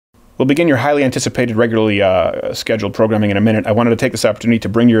We'll begin your highly anticipated, regularly scheduled programming in a minute. I wanted to take this opportunity to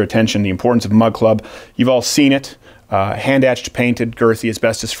bring to your attention the importance of Mug Club. You've all seen it. Hand-etched, painted, girthy,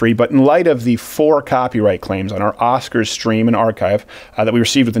 asbestos-free, but in light of the 4 copyright claims on our Oscars stream and archive that we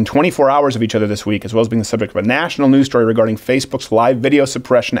received within 24 hours of each other this week, as well as being the subject of a national news story regarding Facebook's live video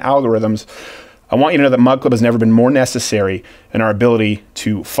suppression algorithms, I want you to know that Mug Club has never been more necessary in our ability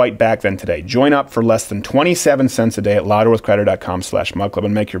to fight back than today. Join up for less than 27 cents a day at louderwithcrowder.com/mugclub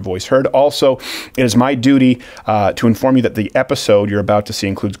and make your voice heard. Also, it is my duty to inform you that the episode you're about to see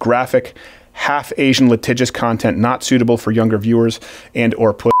includes graphic, half-Asian litigious content not suitable for younger viewers and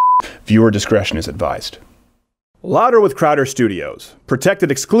or viewer discretion is advised. Louder with Crowder Studios, protected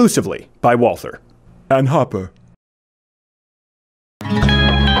exclusively by Walther and Hopper.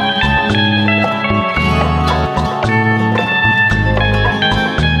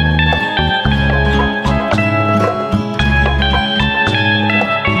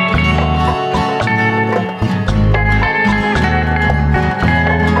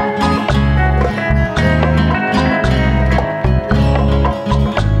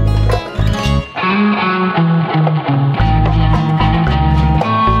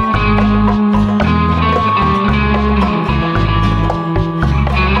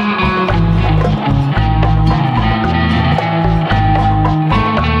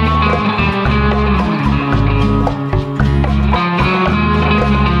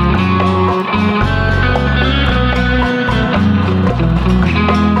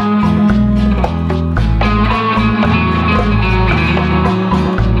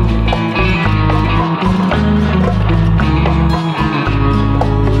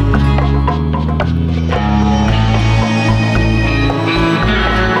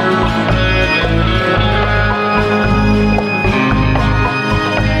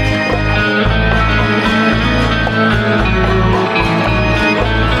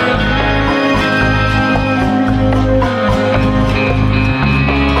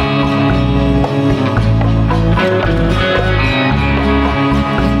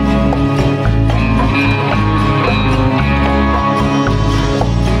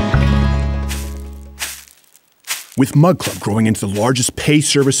 With Mug Club growing into the largest pay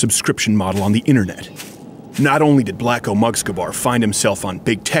service subscription model on the internet, not only did Blacko Mugskabar find himself on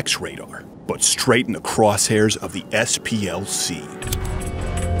big tech's radar, but straight in the crosshairs of the SPLC.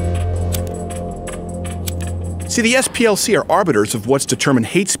 See, the SPLC are arbiters of what's determined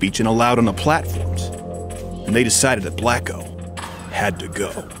hate speech and allowed on the platforms. And they decided that Blacko had to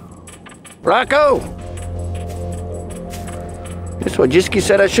go. Blacko! Miss Wojcicki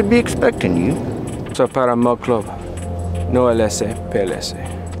said I should be expecting you. So para Mug Club. No LSA,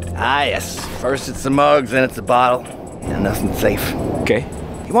 PLSA. Ah, yes. First it's the mugs, then it's the bottle. And nothing's safe. Okay.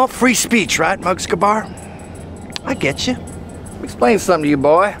 You want free speech, right, Mugskabar? I get you. Explain something to you,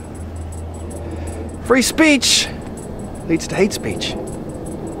 boy. Free speech leads to hate speech.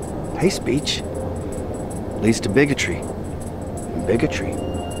 Hate speech leads to bigotry. And bigotry,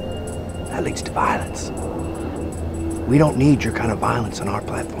 that leads to violence. We don't need your kind of violence on our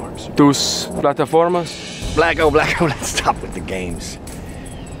platforms. Tus plataformas? Blacko, let's stop with the games.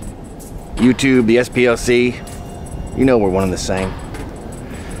 YouTube, the SPLC, you know we're one and the same.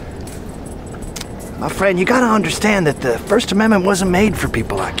 My friend, you gotta understand that the First Amendment wasn't made for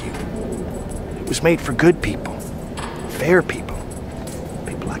people like you. It was made for good people, fair people,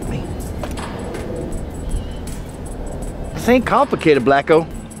 people like me. This ain't complicated, Blacko.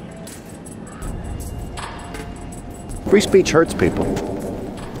 Free speech hurts people.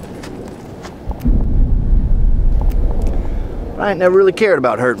 I ain't never really cared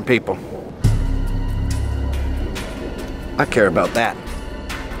about hurting people. I care about that.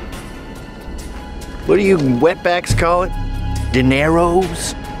 What do you wetbacks call it?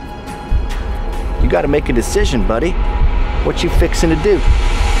 Dineros? You gotta make a decision, buddy. What you fixin' to do?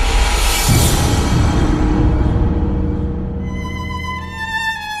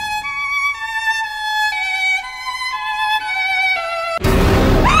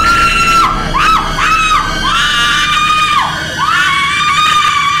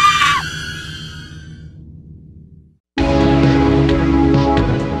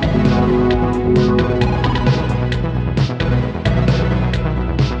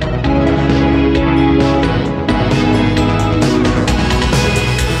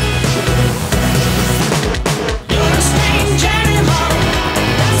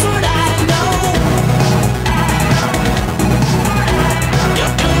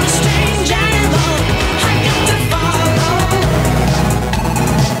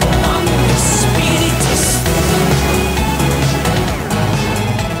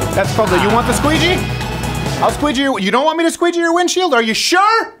 That's called the, you want the squeegee? I'll squeegee your, you don't want me to squeegee your windshield? Are you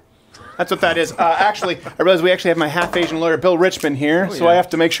sure? That's what that is. Actually, I realize we actually have my half-Asian lawyer, Bill Richmond, here, so I have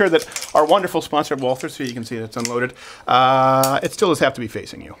to make sure that our wonderful sponsor, Walther, so you can see it's unloaded, it still does have to be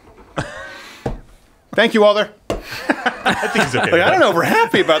facing you. Thank you, Walther. I think he's okay. I don't know if we're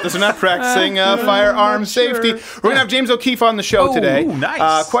happy about this. We're not practicing firearm safety. We're going to have James O'Keefe on the show today.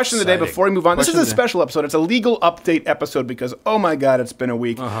 Nice. Question of the day before we move on. This is a special episode. It's a legal update episode because, oh my God, it's been a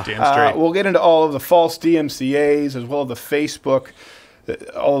week. Damn straight. We'll get into all of the false DMCAs as well as the Facebook,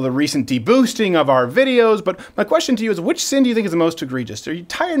 all of the recent deboosting of our videos. But my question to you is, which sin do you think is the most egregious? Are you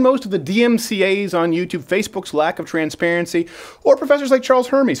tired most of the DMCAs on YouTube, Facebook's lack of transparency, or professors like Charles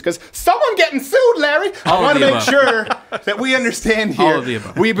Hermes? Because someone getting sued, Larry. I want to make sure that we understand here. All of the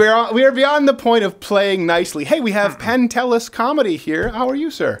above. We are beyond the point of playing nicely. Hey, we have Pantelis Comedy here. How are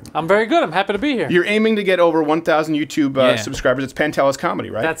you, sir? I'm very good. I'm happy to be here. You're aiming to get over 1,000 YouTube subscribers. It's Pantelis Comedy,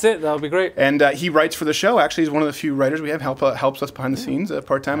 right? That's it. That would be great. And he writes for the show. Actually, he's one of the few writers we have helps us behind the scenes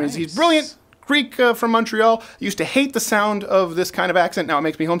part-time. Nice. He's brilliant. Greek from Montreal. Used to hate the sound of this kind of accent. Now it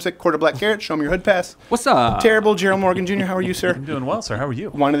makes me homesick. Quarter Black Garrett, show me your hood pass. What's up? Terrible. Gerald Morgan Jr., how are you, sir? I'm doing well, sir. How are you?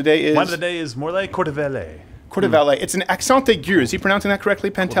 Wine of the day is... Wine of the day is more like Cortevelle. Cortevelle. It's an accent aigu. Is he pronouncing that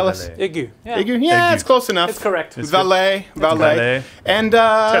correctly, Pantelis? Igu. Yeah. Aigu? Yeah, Aigu. it's close enough. It's correct. Valet. And Tattooese,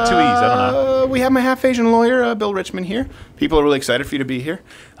 I don't know. we have my half-Asian lawyer, Bill Richmond, here. People are really excited for you to be here.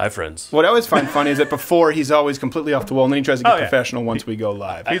 Hi, friends. What I always find funny is that before, he's always completely off the wall, and then he tries to get professional once we go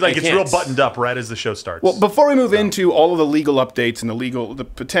live. He's like, I it's can't. real buttoned up right as the show starts. Well, before we move into all of the legal updates and the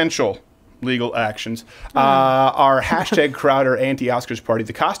potential legal actions, our hashtag Crowder anti-Oscars party,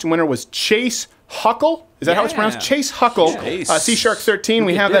 the costume winner was Chase Huckle. Is that how it's pronounced? Chase Huckle. Chase. Sea Shark 13.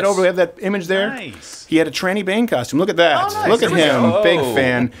 We have that over. We have that image there. Nice. He had a tranny Bane costume. Look at that. Oh, nice. Look at There we him. go. Big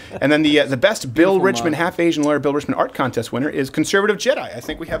fan. And then the best Bill Richmond, half-Asian lawyer Bill Richmond art contest winner is Conservative Jedi. I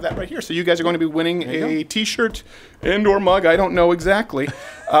think we have that right here. So you guys are going to be winning a T-shirt and or mug. I don't know exactly.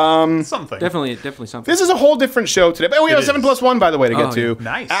 Something. Definitely something. This is a whole different show today. But we have It 7+1, by the way, to get to. yeah.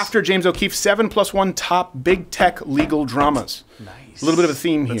 Nice. After James O'Keefe, 7+1 top big tech legal dramas. Nice. A little bit of a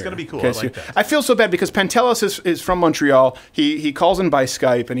theme here. That's going to be cool. Okay, I so like that. I feel so bad because Pantelis is from Montreal. He calls in by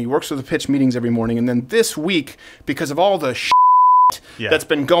Skype and he works with the pitch meetings every morning. And then this week, because of all the that's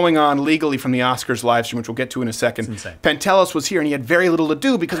been going on legally from the Oscars live stream, which we'll get to in a second, insane. Pantelis was here and he had very little to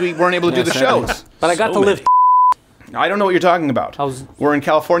do because we weren't able to do the sadly. shows. But I got to live. I don't know what you're talking about. We're in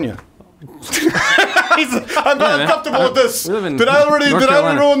California. I'm not comfortable with this. We live in Did I already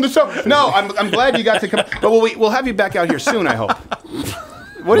Carolina. ruin the show? No, I'm glad you got to come. But we'll have you back out here soon, I hope.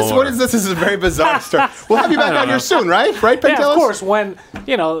 What is this? This is a very bizarre start. We'll have you back out here soon, right? Right, Pantelis? Yeah, of course. When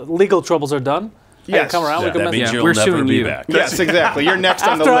legal troubles are done, I can Yes. come around. We can That mess means Yeah, you'll we're never suing be you. back. Yes, exactly. You're next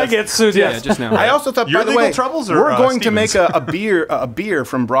on the after list. I get sued. Yeah, Yes. just now. I also thought, Your by the legal way, troubles or, we're going to make Steven's? a beer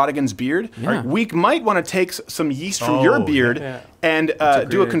from Brodigan's Beard. Yeah. We might want to take some yeast from your beard and do a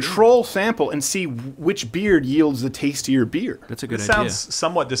great control sample and see which beard yields the tastier beer. That's a good This idea. sounds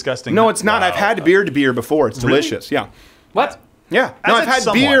somewhat disgusting. No, it's not. I've had beard before. It's delicious. Yeah. What? Yeah. No, I I've said had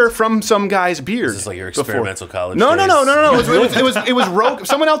somewhat. beer from some guy's beard. This is like your before. experimental college No. days. It was Rogue.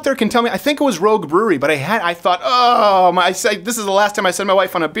 Someone out there can tell me. I think it was Rogue Brewery, but I thought, this is the last time I sent my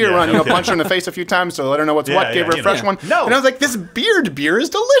wife on a beer run. Punch her in the face a few times to let her know what's what. Gave her a fresh one. No. And I was like, this beer is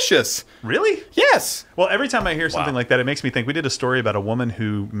delicious. Really? Yes. Well, every time I hear something like that, it makes me think. We did a story about a woman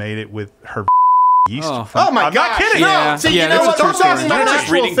who made it with her yeast. Oh. Oh my I'm god! not kidding. No, Yeah. see, Yeah, you know that's what? a true I'm talking story. about You're an just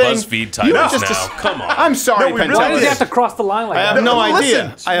actual reading thing. BuzzFeed You titles just now. Come on. I'm sorry, No, we really Why did Pantelis. you have to cross the line like I that? have no Listen,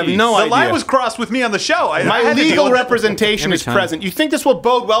 idea. I have no The idea. line was crossed with me on the show. I My had to deal legal with it. representation Every is time. present. You think this will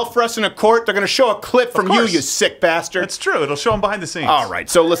bode well for us in a court? They're going to show a clip from you, course. you sick bastard. It's true. It'll show them behind the scenes. All right.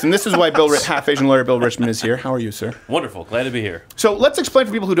 So listen, this is why half-Asian lawyer Bill Richmond is here. How are you, sir? Wonderful. Glad to be here. So let's explain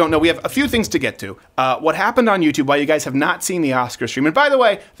for people who don't know. We have a few things to get to. What happened on YouTube, why you guys have not seen the Oscar stream. And by the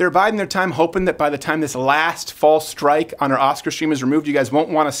way, they're biding their time, hoping that by the time this last false strike on our Oscar stream is removed, you guys won't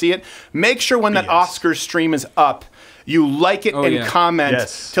want to see it. Make sure when that Oscar stream is up, you like it and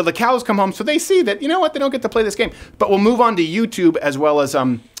comment till the cows come home so they see that, you know what, they don't get to play this game. But we'll move on to YouTube as well as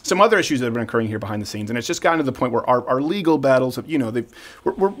some other issues that have been occurring here behind the scenes. And it's just gotten to the point where our legal battles,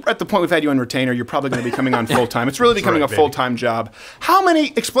 we're at the point we've had you on retainer. You're probably going to be coming on full-time. It's really becoming a full-time job.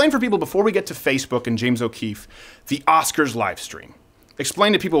 Explain for people before we get to Facebook and James O'Keefe, the Oscars live stream.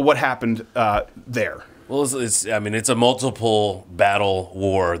 Explain to people what happened there. Well, I mean, it's a multiple battle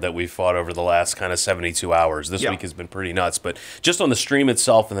war that we fought over the last kind of 72 hours. This week has been pretty nuts. But just on the stream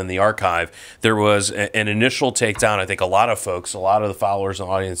itself and then the archive, there was an initial takedown. I think a lot of folks, a lot of the followers and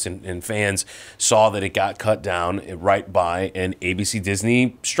audience and fans saw that it got cut down right by an ABC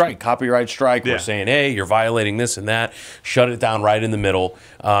Disney strike, copyright strike. We're saying, hey, you're violating this and that. Shut it down right in the middle.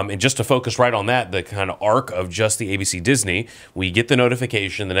 And just to focus right on that, the kind of arc of just the ABC Disney, we get the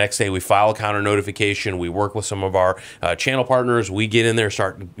notification. The next day we file a counter notification. We work with some of our channel partners. We get in there,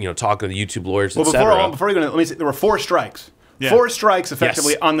 start talking to the YouTube lawyers, well, before you go, let me say, there were 4 strikes. 4 strikes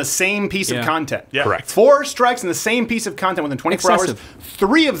effectively on the same piece of content. Correct. 4 strikes on the same piece of content within 24 hours.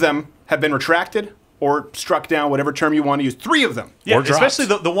 3 of them have been retracted or struck down, whatever term you want to use. 3 of them. Yeah, especially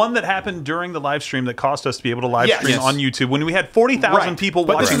the one that happened during the live stream that cost us to be able to live stream on YouTube when we had 40,000 people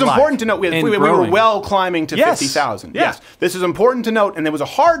watching. But this is important to note. We were well climbing to 50,000. Yes. This is important to note. And there was a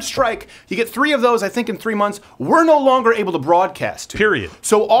hard strike. You get 3 of those, I think, in 3 months. We're no longer able to broadcast. Period.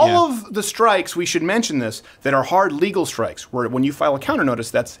 So all of the strikes, we should mention this, that are hard legal strikes, where when you file a counter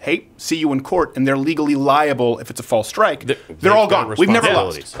notice, that's, hey, see you in court, and they're legally liable if it's a false strike. They're all gone. We've never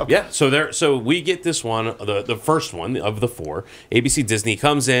lost. Okay. Yeah. So we get this one, the first one of the 4. ABC Disney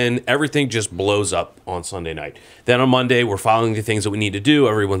comes in, everything just blows up on Sunday night. Then on Monday, we're following the things that we need to do.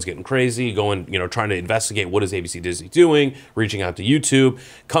 Everyone's getting crazy, going, trying to investigate what is ABC Disney doing, reaching out to YouTube.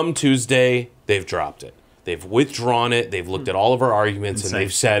 Come Tuesday, they've dropped it. They've withdrawn it. They've looked at all of our arguments and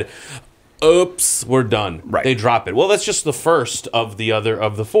they've said, oops, we're done. Right. They drop it. Well, that's just the first of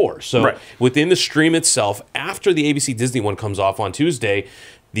the 4. So within the stream itself, after the ABC Disney one comes off on Tuesday,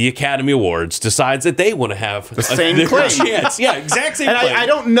 the Academy Awards decides that they want to have the same claim. Chance. Yeah, exact same and claim. I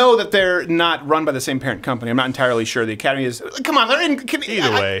don't know that they're not run by the same parent company. I'm not entirely sure. The Academy is. Come on, they're in.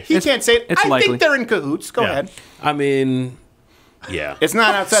 Either way, he can't say it. I think they're in cahoots. Go ahead. I mean, yeah, it's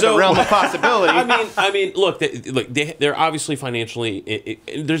not outside the realm of possibility. I mean, look, they're obviously financially.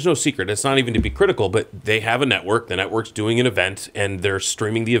 There's no secret. It's not even to be critical, but they have a network. The network's doing an event, and they're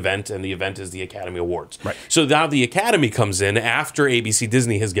streaming the event, and the event is the Academy Awards. Right. So now the Academy comes in after ABC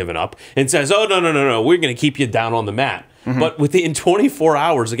Disney has given up and says, "Oh no, we're going to keep you down on the mat." But within 24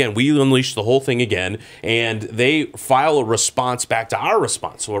 hours, again, we unleash the whole thing again, and they file a response back to our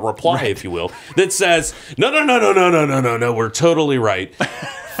response, so a reply, if you will, that says, no, we're totally right.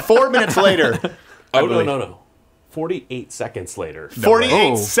 4 minutes later. No. 48 seconds later.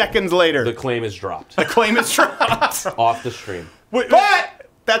 48 seconds later. The claim is dropped. The claim is dropped. Off the stream. But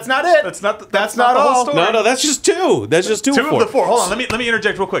that's not it. That's not all. The whole story. No, that's just 2. That's just 2 of the 4. Hold on, let me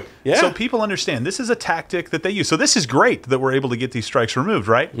interject real quick. Yeah. So people understand this is a tactic that they use. So this is great that we're able to get these strikes removed,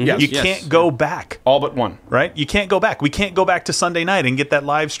 right? Yes. You can't go back. All but one. Right? You can't go back. We can't go back to Sunday night and get that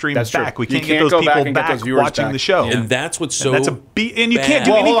live stream back. True. We can't get those people back watching the show. And that's what's so and you can't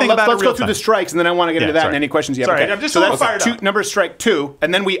do anything about it. Let's go through the strikes, and then I want to get into that and any questions you have. Sorry, I'm just a little fired up. Number strike 2,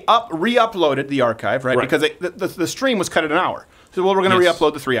 and then we re-uploaded the archive, right? Because the stream was cut at an hour. So, we're going to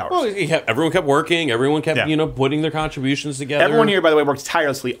re-upload the 3 hours. Well, everyone kept working. Everyone kept, putting their contributions together. Everyone here, by the way, worked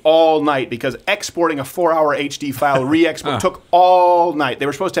tirelessly all night because exporting a 4-hour HD file, re-export, took all night. They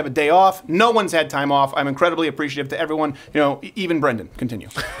were supposed to have a day off. No one's had time off. I'm incredibly appreciative to everyone, even Brendan. Continue.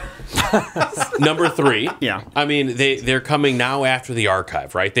 Number 3. Yeah. I mean, they're coming now after the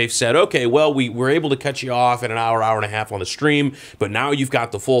archive, right? They've said, okay, well, we were able to cut you off at an hour and a half on the stream, but now you've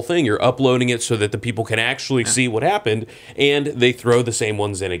got the full thing. You're uploading it so that the people can actually see what happened, and they throw the same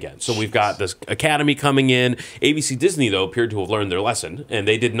ones in again. So we've got this Academy coming in. ABC Disney, though, appeared to have learned their lesson, and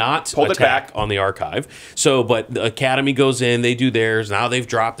they did not attack on the archive. So, but the Academy goes in, they do theirs. Now they've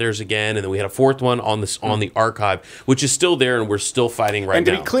dropped theirs again, and then we had a 4th one on the archive, which is still there, and we're still fighting right now. And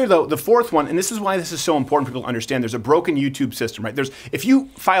to be clear, though, the 4th one, and this is why this is so important for people to understand, there's a broken YouTube system, right? If you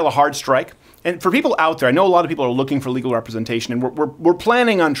file a hard strike, and for people out there, I know a lot of people are looking for legal representation, and we're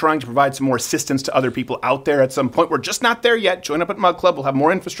planning on trying to provide some more assistance to other people out there at some point. We're just not there yet. Join up at Mug Club. We'll have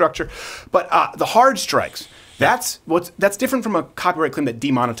more infrastructure. But the hard strikes, that's different from a copyright claim that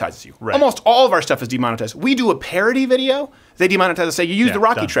demonetizes you. Right. Almost all of our stuff is demonetized. We do a parody video. They demonetize us, say, you used the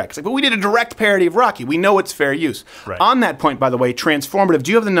Rocky track. It's like, but we did a direct parody of Rocky. We know it's fair use. Right. On that point, by the way, transformative. Do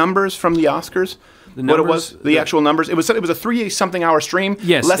you have the numbers from the Oscars? What it was? The actual numbers? It was a 3-something hour stream.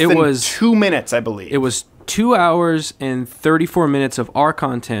 Yes, less than 2 minutes, I believe. It was 2 hours and 34 minutes of our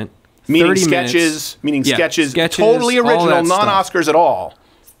content. Meaning sketches, sketches, totally original, non-Oscars at all.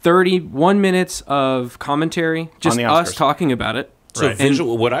 31 minutes of commentary, just us talking about it. So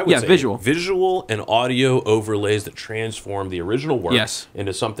visual, what I would say, visual and audio overlays that transform the original work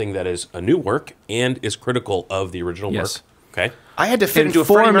into something that is a new work and is critical of the original work. Okay. I had to fit into a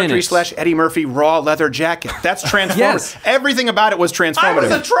Freddie Mercury / Eddie Murphy raw leather jacket. That's transformative. Yes. Everything about it was transformative. I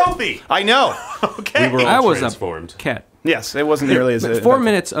was a trophy. I know. Okay. We were I all was transformed. a cat. Yes, it wasn't nearly as... 4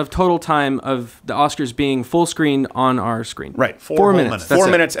 minutes of total time of the Oscars being full screen on our screen. Right. 4 minutes. 4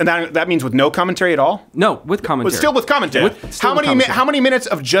 minutes, and that means with no commentary at all? No, with commentary. But still with commentary. Still with commentary. How many minutes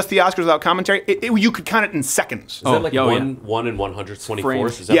of just the Oscars without commentary? You could count it in seconds. Is that like 1 in 124?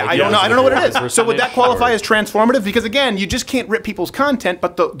 Is that Yeah, like I don't know. I don't know what it is. So would that qualify or? as transformative? Because again, you just can't rip people's content,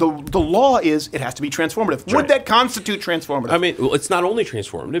 but the law is it has to be transformative. Would that constitute transformative? I mean, well, it's not only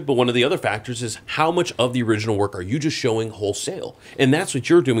transformative, but one of the other factors is how much of the original work are you just showing wholesale? And that's what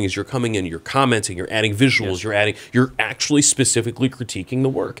you're doing is you're coming in, you're commenting, you're adding visuals, you're actually specifically critiquing the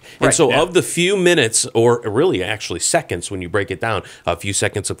work. And so of the few minutes, or really actually seconds when you break it down, a few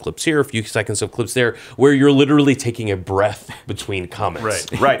seconds of clips here, a few seconds of clips there, where you're literally taking a breath between comments.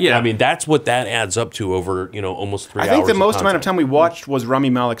 Right. Yeah. I mean, that's what that adds up to over, almost 3 hours. I think the most amount of time we watched was Rami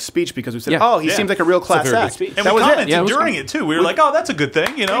Malek's speech because we said, oh, he seems like a real class act. And that we commented during it, too. We were like, oh, that's a good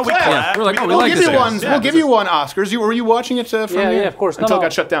thing. We clapped. We're like, oh, we'll give you one, Oscars. Were you watching it from Yeah, of course. Until it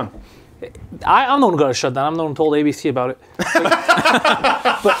got shut down. I'm the one who got it shut down. I'm the one who told ABC about it.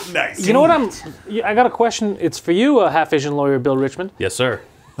 But nice. You know what I got a question. It's for you, Half Asian lawyer Bill Richmond. Yes, sir.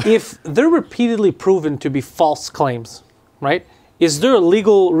 If they're repeatedly proven to be false claims, right? Is there a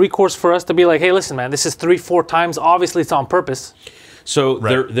legal recourse for us to be like, hey, listen, man, this is 3-4 times. Obviously, it's on purpose. So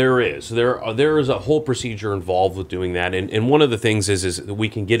there is a whole procedure involved with doing that, and one of the things is that we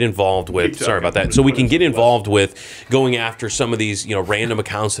can get involved with. Sorry about that. So we can get involved with going after some of these random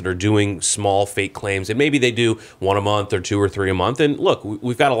accounts that are doing small fake claims, and maybe they do 1 a month or 2 or 3 a month. And look,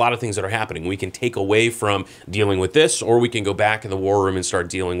 we've got a lot of things that are happening. We can take away from dealing with this, or we can go back in the war room and start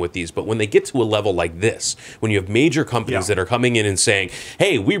dealing with these. But when they get to a level like this, when you have major companies that are coming in and saying,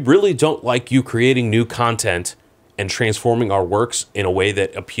 "Hey, we really don't like you creating new content and transforming our works in a way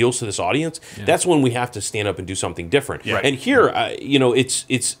that appeals to this audience," that's when we have to stand up and do something different. Right. And here,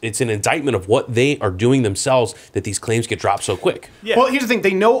 it's an indictment of what they are doing themselves that these claims get dropped so quick. Yeah. Well, here's the thing.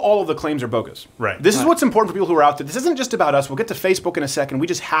 They know all of the claims are bogus. Right. This is what's important for people who are out there. This isn't just about us. We'll get to Facebook in a second. We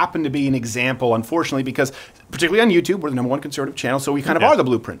just happen to be an example, unfortunately, because particularly on YouTube, we're the #1 conservative channel, so we kind of are the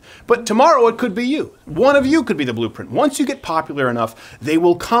blueprint. But tomorrow it could be you. One of you could be the blueprint. Once you get popular enough, they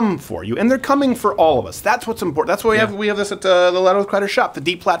will come for you, and they're coming for all of us. That's what's important. That's why we have this at the StevenCrowder shop, the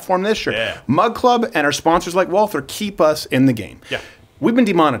deplatform this shirt. Yeah. Mug Club and our sponsors like Walther keep us in the game. Yeah. We've been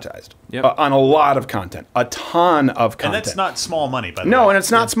demonetized on a lot of content, a ton of content. And that's not small money, by the way. No, and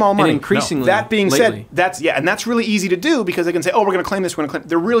it's not small money. And increasingly, that being lately. said, and that's really easy to do because they can say, "Oh, we're going to claim this. We're going to claim."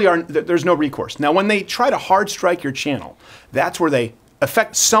 There really aren't. There's no recourse. Now, when they try to hard strike your channel, that's where they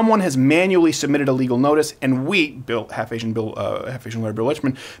someone has manually submitted a legal notice, and we, Half Asian lawyer Bill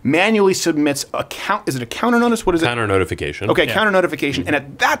Richmond, manually submits is it a counter notice? What is it? Counter notification. Okay, counter notification, and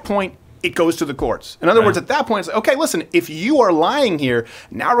at that point, it goes to the courts. In other words, at that point, it's okay, listen, if you are lying here,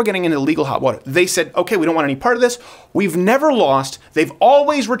 now we're getting into legal hot water. They said, okay, we don't want any part of this. We've never lost. They've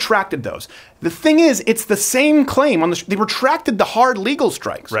always retracted those. The thing is, it's the same claim on they retracted the hard legal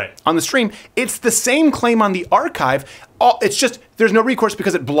strikes on the stream. It's the same claim on the archive. It's just there's no recourse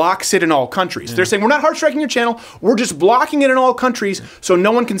because it blocks it in all countries. They're saying we're not hard striking your channel. We're just blocking it in all countries so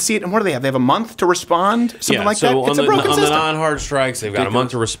no one can see it. And what do they have? They have a month to respond, something like that. It's a broken system. On the non-hard strikes, they've got a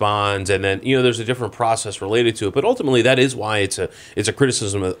month to respond, and then there's a different process related to it. But ultimately, that is why it's a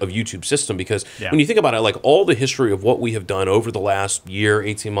criticism of YouTube's system because when you think about it, like all the history of what we have done over the last year,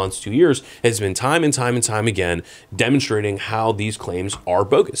 18 months, 2 years has been time and time and time again demonstrating how these claims are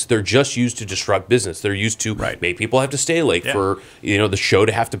bogus. They're just used to disrupt business. They're used to make people have to stay late for the show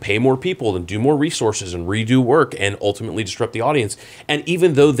to have to pay more people and do more resources and redo work and ultimately disrupt the audience. And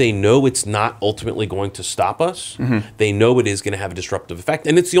even though they know it's not ultimately going to stop us, they know it is going to have a disruptive effect.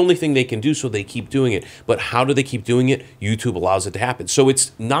 And it's the only thing they can do, so they keep doing it. But how do they keep doing it? YouTube allows it to happen. So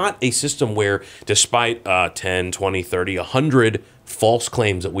it's not a system where despite 10, 20, 30, 100 false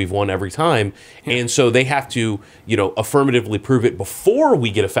claims that we've won every time, and so they have to, affirmatively prove it before we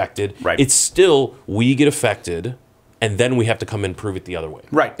get affected. It's still we get affected, and then we have to come and prove it the other way.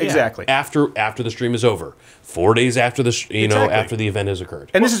 Exactly. After the stream is over, 4 days after the after the event has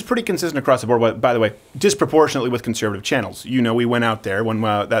occurred. And this is pretty consistent across the board. By the way, disproportionately with conservative channels. We went out there when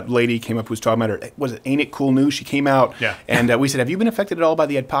that lady came up who was talking about Ain't It Cool News? She came out, and we said, "Have you been affected at all by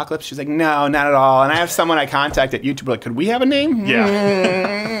the apocalypse?" She's like, "No, not at all." And I have someone I contacted at YouTube, like, "Could we have a name?" No.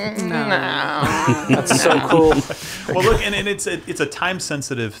 That's so cool. Well, look, and it's a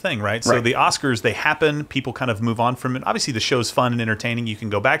time-sensitive thing, right? So the Oscars, they happen. People kind of move on from it. Obviously, the show's fun and entertaining. You can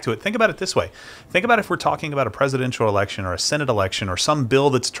go back to it. Think about it this way. Think about if we're talking about a presidential election or a Senate election or some bill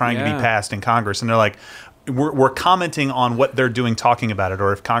that's trying to be passed in Congress, and they're like, we're commenting on what they're doing, talking about it,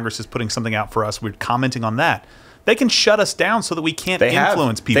 or if Congress is putting something out for us, we're commenting on that. They can shut us down so that we can't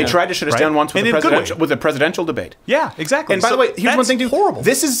influence people. They tried to shut us down once with a presidential debate. Yeah, exactly. And by the way, here's one thing too. Horrible.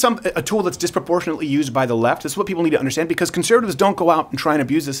 This is a tool that's disproportionately used by the left. This is what people need to understand, because conservatives don't go out and try and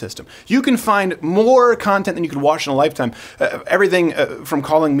abuse the system. You can find more content than you could watch in a lifetime. Everything from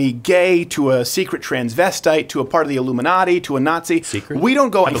calling me gay to a secret transvestite to a part of the Illuminati to a Nazi. Secret? We don't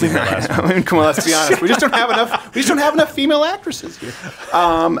go. I believe that last one. Come on, let's be honest. We just don't have enough. We just don't have enough female actresses here.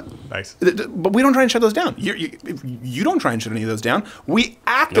 Nice. But we don't try and shut those down. You don't try and shut any of those down. We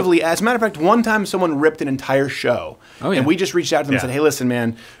actively, as a matter of fact, one time someone ripped an entire show, and we just reached out to them and said, "Hey, listen,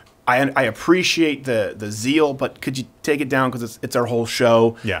 man, I appreciate the zeal, but could you take it down, because it's our whole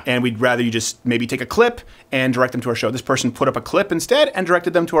show, and we'd rather you just maybe take a clip and direct them to our show." This person put up a clip instead and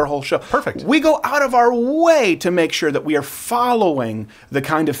directed them to our whole show. Perfect. We go out of our way to make sure that we are following the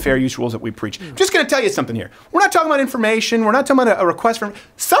kind of fair use rules that we preach. I'm just going to tell you something here. We're not talking about information. We're not talking about a request for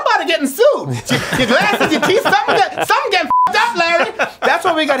somebody getting sued. Your glasses, your teeth, something getting f***ed up, Larry. That's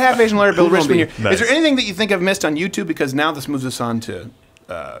why we got Half Asian Larry, Bill Richmond here. Nice. Is there anything that you think I've missed on YouTube? Because now this moves us on to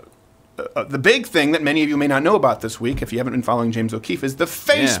the big thing that many of you may not know about this week, if you haven't been following James O'Keefe, is the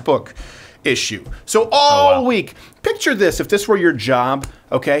Facebook issue. So all week, picture this, if this were your job,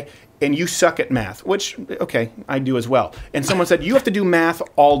 okay, and you suck at math, which, okay, I do as well, and someone said, you have to do math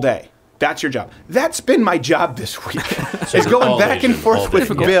all day. That's your job. That's been my job this week. Is going back and forth with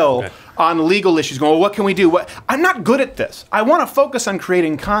Bill on legal issues, going, well, what can we do? I'm not good at this. I want to focus on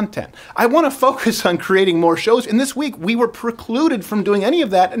creating content. I want to focus on creating more shows. And this week, we were precluded from doing any of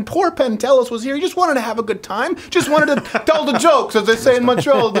that. And poor Pentelis was here. He just wanted to have a good time. Just wanted to tell the jokes, as they say in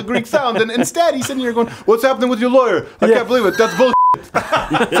Montreal, the Greek sound. And instead, he's sitting here going, what's happening with your lawyer? I can't believe it. That's bullshit.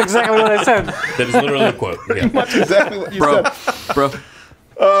 That's exactly what I said. That is literally a quote. Yeah. That's exactly what you said. Bro.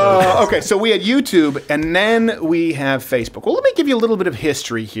 Okay, so we had YouTube, and then we have Facebook. Well, let me give you a little bit of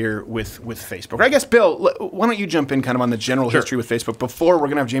history here with Facebook. I guess, Bill, why don't you jump in kind of on the general history with Facebook before we're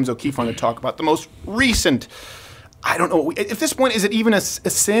going to have James O'Keefe on to talk about the most recent. I don't know. At this point, is it even a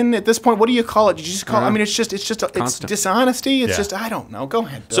sin? At this point, what do you call it? Did you just call it? I mean, it's dishonesty. It's just, I don't know. Go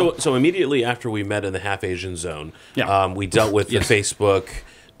ahead, Bill. So immediately after we met in the Half Asian Zone, we dealt with the Facebook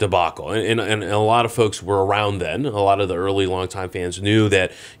debacle, and a lot of folks were around then. A lot of the early longtime fans knew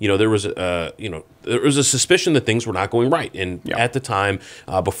that there was there was a suspicion that things were not going right. And at the time,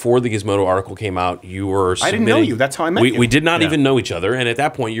 before the Gizmodo article came out, you were I didn't know you. That's how I met you. We did not even know each other. And at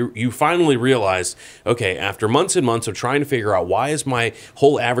that point, you finally realized, okay, after months and months of trying to figure out why is my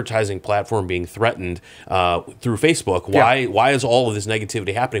whole advertising platform being threatened through Facebook? Why is all of this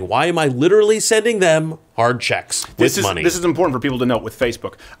negativity happening? Why am I literally sending them hard checks with money? This is important for people to note with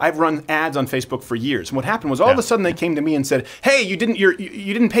Facebook. I've run ads on Facebook for years. And what happened was all of a sudden they came to me and said, hey, you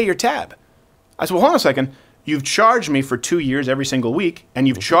didn't pay your tab. I said, well, hold on a second. You've charged me for 2 years every single week, and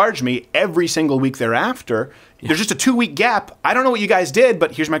you've charged me every single week thereafter. There's just a 2-week gap. I don't know what you guys did,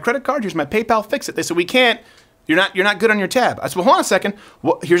 but here's my credit card. Here's my PayPal. Fix it. They said, we can't. You're not good on your tab. I said, well, hold on a second.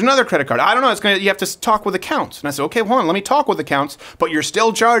 Well, here's another credit card. I don't know. You have to talk with accounts. And I said, okay, hold on. Let me talk with accounts, but you're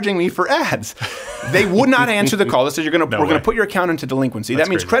still charging me for ads. They would not answer the call. They said, we're going to put your account into delinquency. That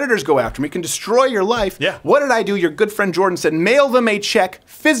means creditors go after me, can destroy your life. Yeah. What did I do? Your good friend Jordan said, mail them a check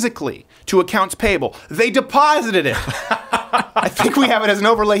physically to accounts payable. They deposited it. I think we have it as an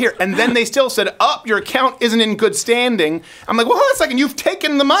overlay here. And then they still said, your account isn't in good standing. I'm like, well, hold on a second. You've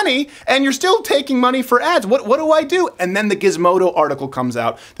taken the money, and you're still taking money for ads. What do I do? And then the Gizmodo article comes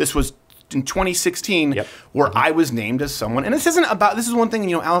out. This was in 2016, where I was named as someone. And this is one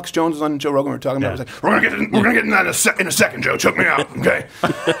thing, Alex Jones was on Joe Rogan, we were talking about. It was like, we're gonna get in that in a second, Joe. Check me out, okay?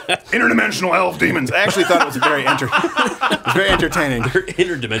 Interdimensional elf demons. I actually thought it was very entertaining. They're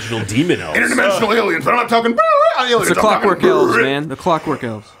interdimensional demon elves. Interdimensional aliens, but I'm not talking aliens. It's the Clockwork Elves, man. The Clockwork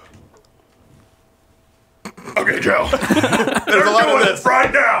Elves. Okay, Joe. There's a lot of this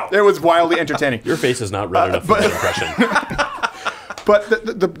right now. It was wildly entertaining. Your face is not red enough for that impression.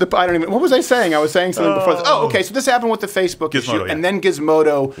 But I don't even. What was I saying? I was saying something before this. Oh, okay. So this happened with the Facebook issue, and then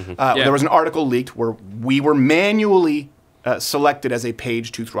Gizmodo. There was an article leaked where we were manually selected as a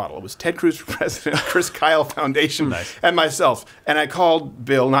page to throttle. It was Ted Cruz for president, Chris Kyle Foundation, and myself. And I called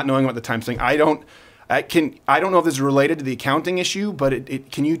Bill, not knowing at the time, saying, I don't know if this is related to the accounting issue, but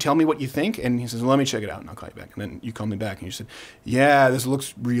can you tell me what you think? And he says, well, let me check it out, and I'll call you back. And then you call me back, and you said, yeah, this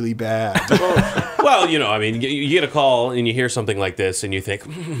looks really bad. Well, you know, I mean, you get a call and you hear something like this and you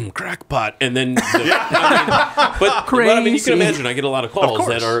think, crackpot. And then, but I mean, you can imagine I get a lot of calls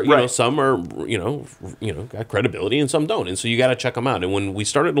that are, you know, some are, you know, got credibility and some don't. And so you got to check them out. And when we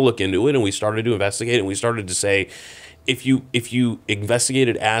started to look into it and we started to investigate and we started to say, if you investigate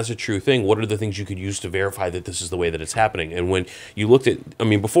it as a true thing, what are the things you could use to verify that this is the way that it's happening? And when you looked at, I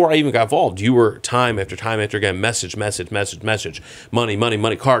mean, before I even got involved, you were time after time after again, message, money,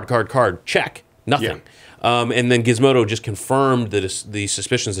 card, check, nothing. Yeah. And then Gizmodo just confirmed the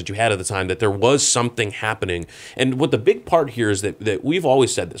suspicions that you had at the time that there was something happening. And what the big part here is that we've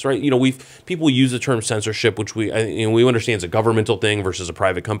always said this, right? You know, people use the term censorship, which we understand is a governmental thing versus a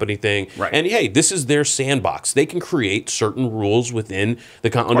private company thing. Right. And hey, this is their sandbox. They can create certain rules within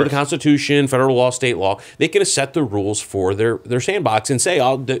under the Constitution, federal law, state law. They can set the rules for their sandbox and say,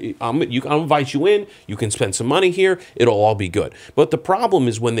 I'll invite you in. You can spend some money here. It'll all be good. But the problem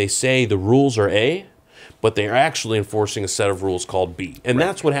is when they say the rules are A, but they are actually enforcing a set of rules called B. And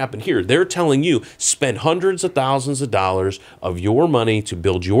that's what happened here. They're telling you, spend hundreds of thousands of dollars of your money to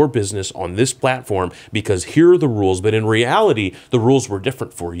build your business on this platform because here are the rules. But in reality, the rules were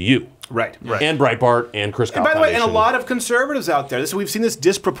different for you. Right. And Breitbart and Chris Kyle. By the way, and a lot of conservatives out there, we've seen this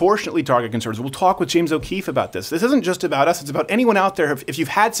disproportionately target conservatives. We'll talk with James O'Keefe about this. This isn't just about us. It's about anyone out there. If you've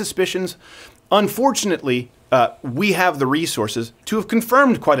had suspicions, unfortunately, we have the resources to have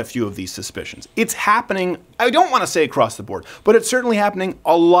confirmed quite a few of these suspicions. It's happening, I don't want to say across the board, but it's certainly happening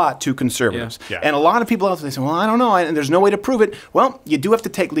a lot to conservatives. Yeah. And a lot of people out there, they say, well, I don't know, and there's no way to prove it. Well, you do have to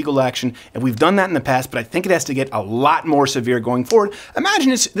take legal action, and we've done that in the past, but I think it has to get a lot more severe going forward. Imagine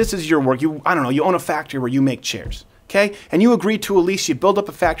this is your work. I don't know, you own a factory where you make chairs. Okay, and you agree to a lease, you build up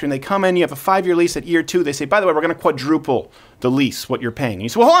a factory, and they come in, you have a 5-year lease at year 2, they say, by the way, we're going to quadruple the lease, what you're paying. And you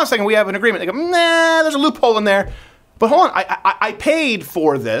say, well, hold on a second, we have an agreement. They go, nah, there's a loophole in there. But hold on, I paid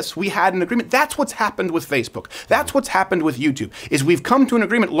for this. We had an agreement. That's what's happened with Facebook. That's what's happened with YouTube, is we've come to an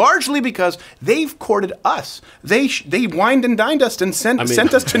agreement largely because they've courted us. They wined and dined us and sent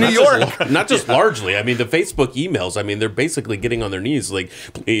us to New York. Not just largely. I mean, the Facebook emails, I mean, they're basically getting on their knees like,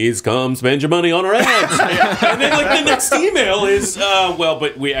 please come spend your money on our ads. And then like the next email is, well,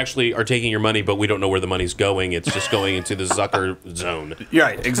 but we actually are taking your money, but we don't know where the money's going. It's just going into the Zucker zone.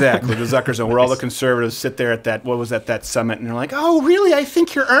 Right, exactly, the Zucker zone, where all the conservatives sit there at that, what was that summit, and they're like, oh, really? I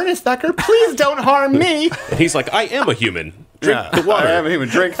think you're earnest, Zucker. Please don't harm me. And he's like, I am a human. Drink the water. I am a human.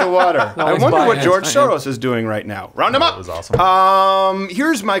 Drink the water. I wonder what George Soros is doing right now. Round him up. That was awesome.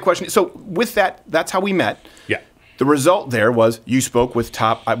 Here's my question. So with that, that's how we met. Yeah. The result there was you spoke with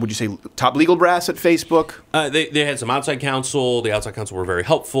top legal brass at Facebook? They had some outside counsel. The outside counsel were very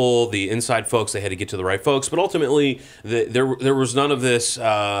helpful. The inside folks, they had to get to the right folks. But ultimately, there was none of this,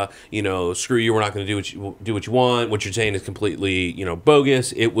 screw you, we're not going to do what you want. What you're saying is completely,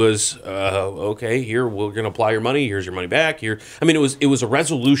 bogus. It was, okay, here, we're going to apply your money. Here's your money back. Here, I mean, it was a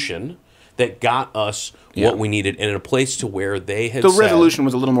resolution that got us what we needed and in a place to where they had The resolution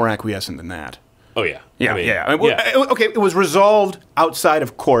was a little more acquiescent than that. Oh, yeah. Yeah. Okay, it was resolved outside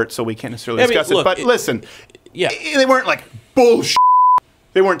of court, so we can't necessarily discuss it. But listen, they weren't like bullshit.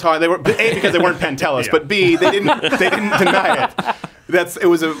 They weren't talking. They were A, because they weren't Pantelis, but B, they didn't deny it. It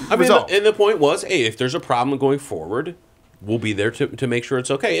was a result. And the point was, hey, if there's a problem going forward, we'll be there to make sure it's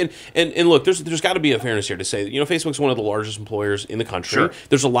okay. And look, there's got to be a fairness here to say that, Facebook's one of the largest employers in the country. Sure.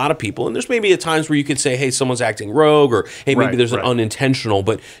 There's a lot of people, and there's maybe at times where you could say, hey, someone's acting rogue, or hey, maybe there's an unintentional.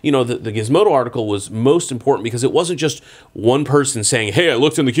 But the Gizmodo article was most important because it wasn't just one person saying, hey, I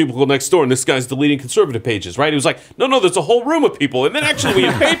looked in the cubicle next door and this guy's deleting conservative pages, right? It was like, no, there's a whole room of people, and then actually we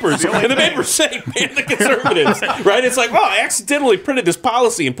have papers, and the papers say ban the conservatives, right? It's like, well, I accidentally printed this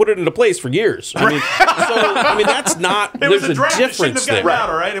policy and put it into place for years. I mean, that's not. There's a difference there.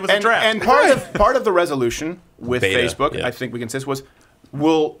 Right? It was a draft. And part of the resolution with Facebook, I think we can say this was,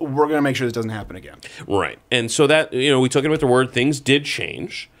 we're going to make sure this doesn't happen again. Right. And so that, we took it with the word. Things did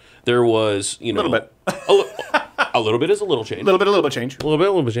change. There was, a little bit. A little bit is a little change. A little bit change. A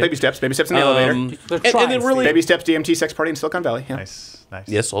little bit change. Baby steps in the elevator. And then really, baby steps, DMT, sex party in Silicon Valley. Yeah. Nice.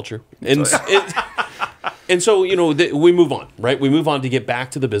 Yes, all true. And so, we move on, right? We move on to get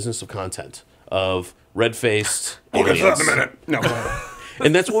back to the business of content, of red-faced idiots. No.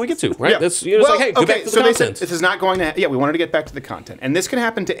 And that's what we get to, right? Yeah. That's it's like, hey, go back to the content. They said this is not going to. We wanted to get back to the content, and this can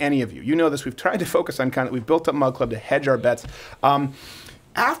happen to any of you. You know this. We've tried to focus on content. We've built up Mug Club to hedge our bets.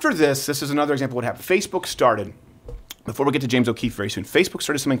 After this is another example of what happened. Facebook started before we get to James O'Keefe very soon, Facebook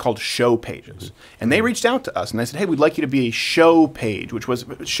started something called show pages. And they reached out to us and they said, hey, we'd like you to be a show page, which was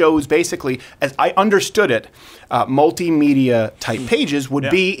shows basically, as I understood it, multimedia type pages would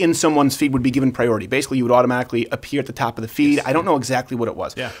be in someone's feed, would be given priority. Basically, you would automatically appear at the top of the feed. I don't know exactly what it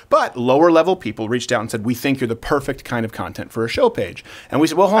was. But lower level people reached out and said, we think you're the perfect kind of content for a show page. And we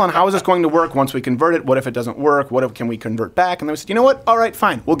said, well, hold on, how is this going to work once we convert it? What if it doesn't work? What if can we convert back? And they said, you know what? All right,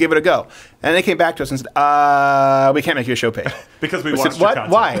 fine, we'll give it a go. And they came back to us and said, we can't make you a show page. Because we said, what?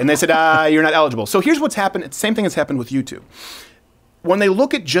 Why? And they said, you're not eligible. So here's what's happened. It's the same thing that's happened with YouTube. When they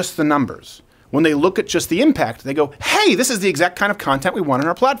look at just the numbers, when they look at just the impact, they go, hey, this is the exact kind of content we want on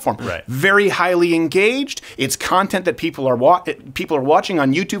our platform. Very highly engaged. It's content that people are watching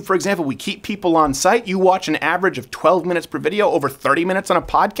on YouTube, for example. We keep people on site. You watch an average of 12 minutes per video, over 30 minutes on a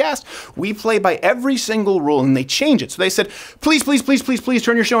podcast. We play by every single rule, and they change it. So they said, please, please, please, please, please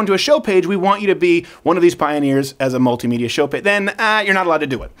turn your show into a show page. We want you to be one of these pioneers as a multimedia show page. Then you're not allowed to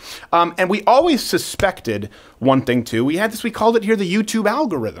do it. And we always suspected one thing, too. We had this, we called it here the YouTube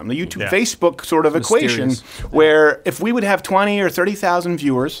algorithm, the YouTube Facebook sort of equation, where if we would have 20 or 30,000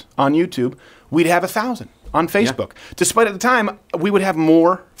 viewers on YouTube, we'd have 1,000 on Facebook. Despite at the time, we would have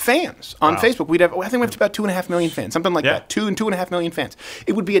more fans on Facebook. We'd have, I think we have about 2.5 million fans, something like that. 2.5 million fans.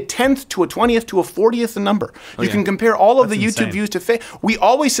 It would be a 10th to a 20th to a 40th the number. You can compare all of the YouTube views to we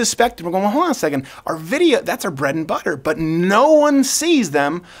always suspected, we're going, well, hold on a second, our video, that's our bread and butter, but no one sees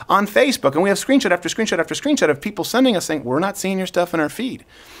them on Facebook. And we have screenshot after screenshot after screenshot of people sending us saying, we're not seeing your stuff in our feed.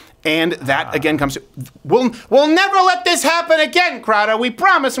 And that, again, comes to, we'll never let this happen again, Crowder. We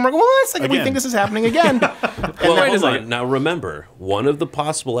promise. And we're going, well, let's see if we think this is happening again. Well, hold on. Now, remember, one of the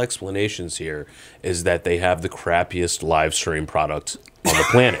possible explanations here is that they have the crappiest live stream product on the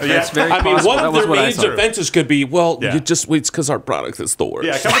planet. That's very I mean, possible. one of their main defenses could be, well, you just wait, it's because our product is the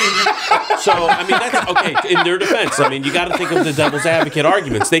worst. So, I mean, that's okay. In their defense, I mean, you got to think of the devil's advocate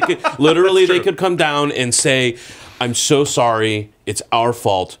arguments. They could literally, they could come down and say, I'm so sorry. It's our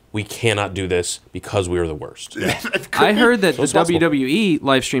fault. We cannot do this because we are the worst. I heard that the WWE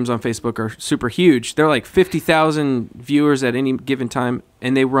live streams on Facebook are super huge. They're like 50,000 viewers at any given time,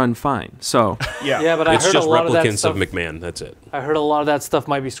 and they run fine. So yeah, but I it's heard just a lot of that replicants stuff. of McMahon. That's it. I heard a lot of that stuff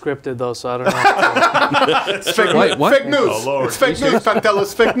might be scripted though, so I don't know. It's fake, fake news. Oh, Lord. It's fake news.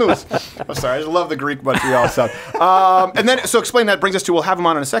 Pantelis, fake news. I'm sorry. I just love the Greek Montreal stuff. And then, so explain that brings us to, we'll have him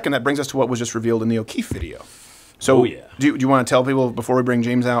on in a second. That brings us to what was just revealed in the O'Keefe video. So, do you want to tell people before we bring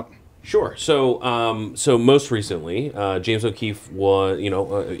James out? Sure. So, so most recently, James O'Keefe was,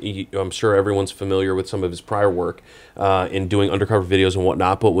 I'm sure everyone's familiar with some of his prior work in doing undercover videos and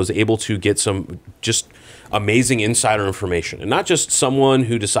whatnot, but was able to get some just amazing insider information, and not just someone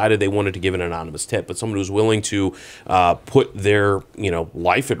who decided they wanted to give an anonymous tip, but someone who's willing to put their,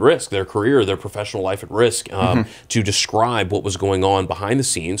 life at risk, their career, their professional life at risk, to describe what was going on behind the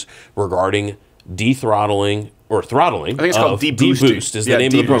scenes regarding throttling. I think it's called Deboost. Deboost is the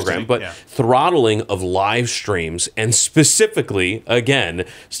name of the program, but throttling of live streams, and specifically, again,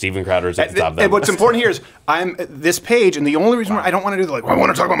 StevenCrowder is at the top of that. And what's important here is I'm this page, and the only reason why I don't want to do I want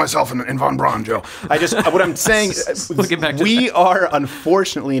to talk about myself and Von Braun, Joe. What I'm saying, we are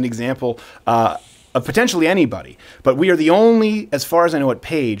unfortunately an example of potentially anybody, but we are the only, as far as I know,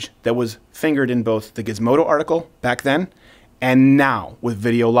 page that was fingered in both the Gizmodo article back then and now with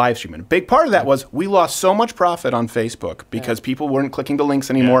video live streaming. A big part of that was we lost so much profit on Facebook because people weren't clicking the links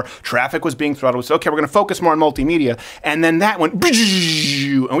anymore. Traffic was being throttled. We said, okay, we're going to focus more on multimedia. And then that went,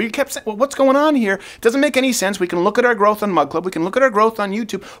 and we kept saying, well, what's going on here? It doesn't make any sense. We can look at our growth on Mug Club. We can look at our growth on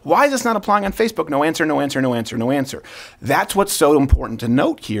YouTube. Why is this not applying on Facebook? No answer, no answer, no answer, no answer. That's what's so important to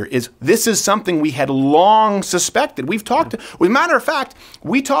note here is this is something we had long suspected. We've talked, as a matter of fact,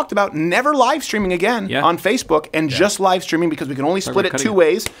 we talked about never live streaming again on Facebook and just live streaming because we can only split it two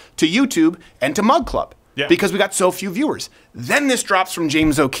ways, to YouTube and to Mug Club, because we got so few viewers. Then this drops from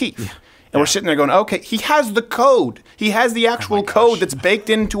James O'Keefe. And we're sitting there going, okay, he has the code. He has the actual code that's baked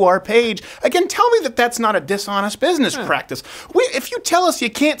into our page. Again, tell me that that's not a dishonest business practice. If you tell us you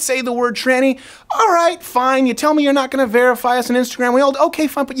can't say the word tranny, all right, fine. You tell me you're not going to verify us on Instagram. Okay,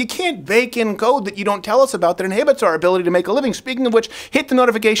 fine, but you can't bake in code that you don't tell us about that inhibits our ability to make a living. Speaking of which, hit the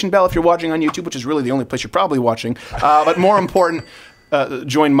notification bell if you're watching on YouTube, which is really the only place you're probably watching. But more important,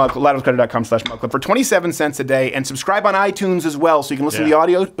 join ladoscrowder.com/Mug Club for 27 cents a day and subscribe on iTunes as well so you can listen to the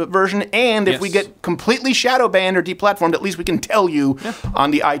audio version. And if we get completely shadow banned or deplatformed, at least we can tell you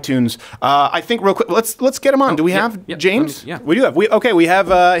on the iTunes. I think real quick, let's get him on. Do we have James? We do have. We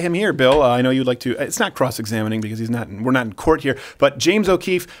have him here, Bill. I know you'd like to. It's not cross-examining because we're not in court here. But James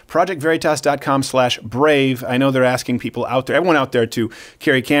O'Keefe, ProjectVeritas.com/brave. I know they're asking people out there, everyone out there, to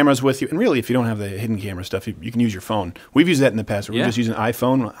carry cameras with you. And really, if you don't have the hidden camera stuff, you can use your phone. We've used that in the past. We're just using an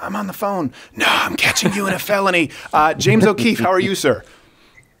iPhone. I'm on the phone. No, I'm catching you in a felony. James O'Keefe, how are you, sir?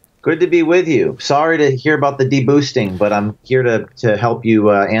 Good to be with you. Sorry to hear about the deboosting, but I'm here to help you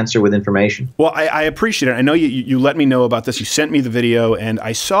answer with information. Well, I appreciate it. I know you let me know about this. You sent me the video, and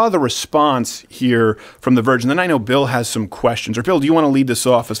I saw the response here from The Verge. And then I know Bill has some questions. Or Bill, do you want to lead this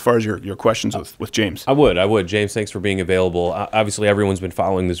off as far as your questions with James? I would. James, thanks for being available. Obviously, everyone's been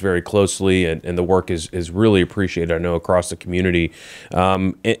following this very closely, and the work is really appreciated, I know, across the community.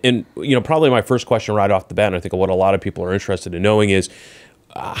 And probably my first question right off the bat, and I think what a lot of people are interested in knowing is,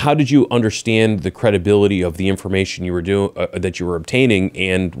 how did you understand the credibility of the information you were that you were obtaining,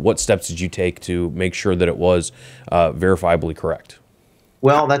 and what steps did you take to make sure that it was verifiably correct?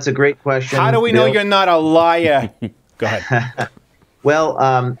 Well, that's a great question. How do we know you're not a liar? Go ahead. Well,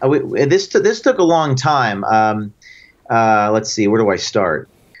 this took a long time. Let's see, where do I start?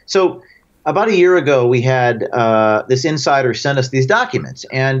 So about a year ago, we had this insider send us these documents,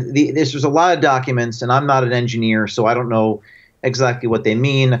 and this was a lot of documents, and I'm not an engineer, so I don't know exactly what they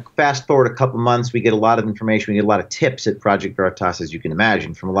mean. Fast forward a couple months, we get a lot of information. We get a lot of tips at Project Veritas, as you can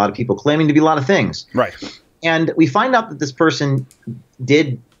imagine, from a lot of people claiming to be a lot of things. Right. And we find out that this person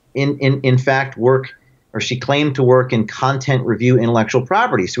did, in fact, work, or she claimed to work in content review intellectual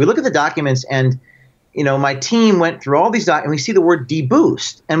property. So we look at the documents, and my team went through all these documents, and we see the word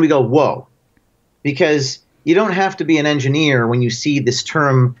deboost, and we go, whoa. Because you don't have to be an engineer when you see this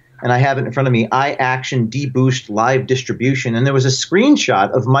term, and I have it in front of me, iAction deboost live distribution. And there was a screenshot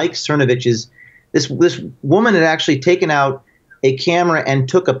of Mike Cernovich's. This woman had actually taken out a camera and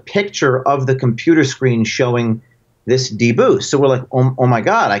took a picture of the computer screen showing this deboost. So we're like, oh my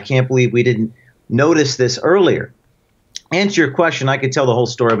God, I can't believe we didn't notice this earlier. Answer your question, I could tell the whole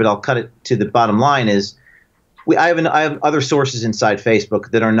story, but I'll cut it to the bottom line is, I have other sources inside Facebook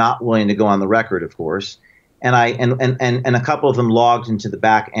that are not willing to go on the record, of course. And a couple of them logged into the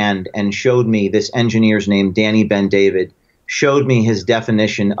back end and showed me this engineer's name, Danny Ben David, showed me his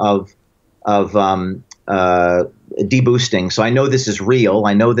definition of deboosting. So I know this is real.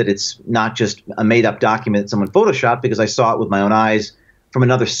 I know that it's not just a made-up document that someone photoshopped, because I saw it with my own eyes from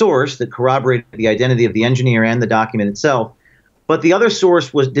another source that corroborated the identity of the engineer and the document itself. But the other source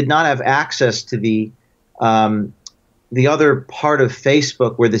did not have access to the other part of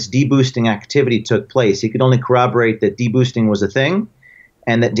Facebook where this deboosting activity took place. He could only corroborate that deboosting was a thing,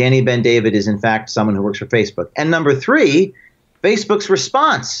 and that Danny Ben David is in fact someone who works for Facebook. And number three, Facebook's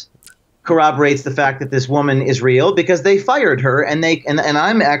response corroborates the fact that this woman is real, because they fired her, and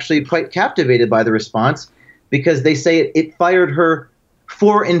I'm actually quite captivated by the response, because they say it fired her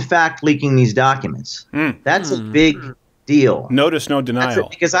for in fact leaking these documents. That's a big deal. Notice no denial.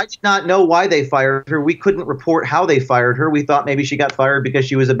 Because I did not know why they fired her. We couldn't report how they fired her. We thought maybe she got fired because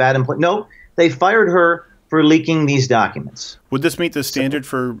she was a bad employee. No, they fired her for leaking these documents. Would this meet the standard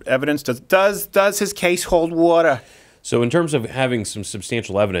for evidence? Does his case hold water? So in terms of having some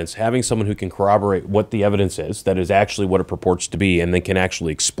substantial evidence, having someone who can corroborate what the evidence is, that is actually what it purports to be, and then can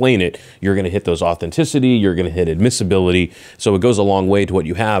actually explain it, you're going to hit those authenticity, you're going to hit admissibility, so it goes a long way to what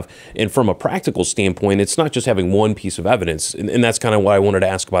you have. And from a practical standpoint, it's not just having one piece of evidence, and that's kind of why I wanted to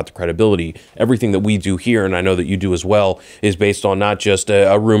ask about the credibility. Everything that we do here, and I know that you do as well, is based on not just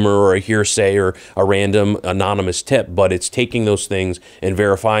a rumor or a hearsay or a random anonymous tip, but it's taking those things and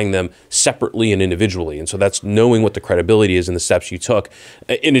verifying them separately and individually. And so that's knowing what the credibility is in the steps you took,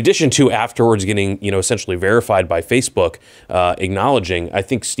 in addition to afterwards getting, essentially verified by Facebook, acknowledging. I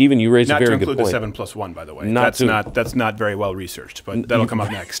think, Steven, you raised a very good point. Not to include the 7+1, by the way. That's not very well researched, but that'll come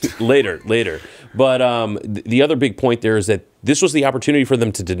up next. later. But the other big point there is that this was the opportunity for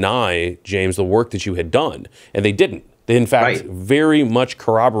them to deny, James, the work that you had done, and they didn't. They, in fact, very much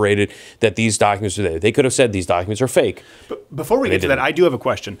corroborated that these documents are there. They could have said these documents are fake. But before we get to that, I do have a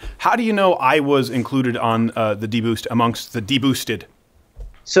question. How do you know I was included on the deboost amongst the deboosted?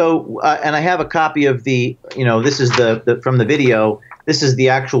 So, and I have a copy of the, this is from the video. This is the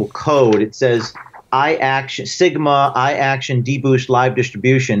actual code. It says Sigma iAction deboost live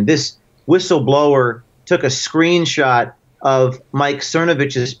distribution. This whistleblower took a screenshot of Mike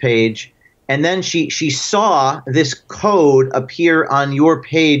Cernovich's page, and then she saw this code appear on your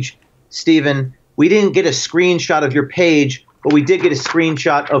page, Steven. We didn't get a screenshot of your page. but we did get a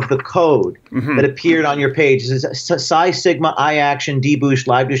screenshot of the code that appeared on your page. It says Psi Sigma I Action Deboost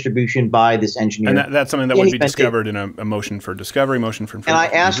live distribution by this engineer. And that's something that would be discovered in a motion for discovery, motion for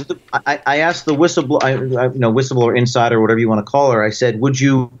infringement. And I asked the whistleblower insider, whatever you want to call her. I said, would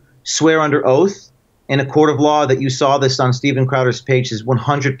you swear under oath in a court of law that you saw this on StevenCrowder's page? Is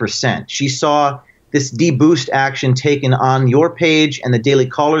 100%. She saw this deboost action taken on your page and the Daily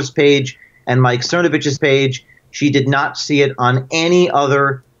Caller's page and Mike Cernovich's page. She did not see it on any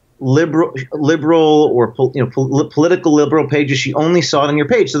other liberal or political liberal pages. She only saw it on your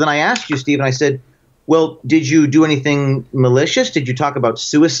page. So then I asked you, Steve, and I said, well, did you do anything malicious? Did you talk about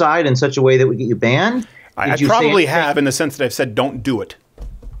suicide in such a way that would get you banned? I probably have, in the sense that I've said, don't do it.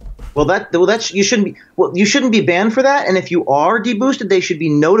 Well, you shouldn't be banned for that. And if you are deboosted, they should be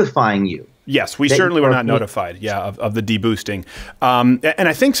notifying you. Yes, we certainly were not notified, of the deboosting. And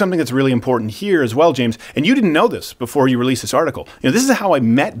I think something that's really important here as well, James, and you didn't know this before you released this article. This is how I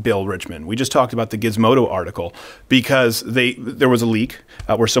met Bill Richmond. We just talked about the Gizmodo article because there was a leak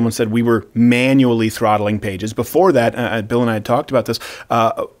where someone said we were manually throttling pages. Before that, Bill and I had talked about this.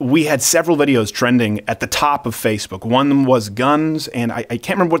 We had several videos trending at the top of Facebook. One was guns, and I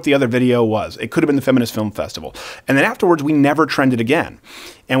can't remember what the other video was. It could have been the Feminist Film Festival. And then afterwards, we never trended again.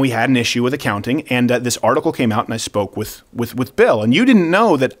 And we had an issue with accounting, and this article came out, and I spoke with Bill. And you didn't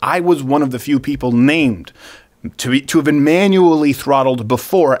know that I was one of the few people named to have been manually throttled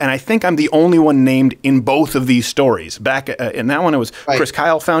before, and I think I'm the only one named in both of these stories. Back in that one, it was Chris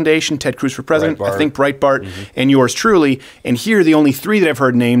Kyle Foundation, Ted Cruz for President, Breitbart. I think Breitbart, and yours truly. And here, the only three that I've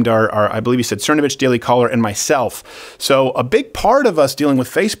heard named are I believe you said Cernovich, Daily Caller, and myself. So a big part of us dealing with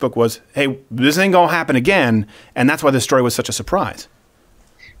Facebook was, hey, this ain't gonna happen again, and that's why this story was such a surprise.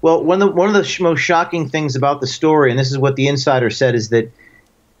 Well, one of the most shocking things about the story, and this is what the insider said, is that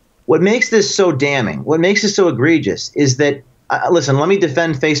what makes this so damning, what makes this so egregious, is that, listen, let me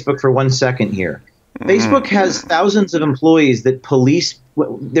defend Facebook for 1 second here. Facebook has thousands of employees that police.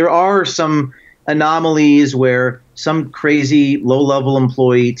 There are some anomalies where some crazy low-level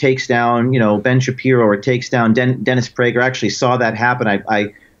employee takes down, Ben Shapiro, or takes down Dennis Prager. I actually saw that happen.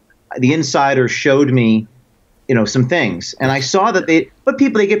 The insider showed me some things. And I saw that they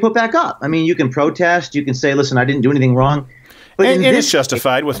get put back up. I mean, you can protest, you can say, listen, I didn't do anything wrong. But and it's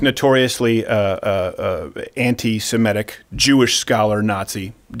justified with notoriously anti-Semitic, Jewish scholar,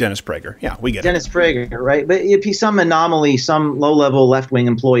 Nazi Dennis Prager. Yeah, we get Dennis Prager, right? But if he's some anomaly, some low-level left-wing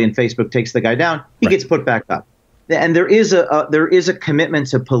employee in Facebook takes the guy down, he gets put back up. And there is a commitment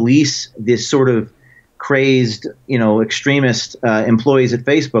to police this sort of crazed, extremist employees at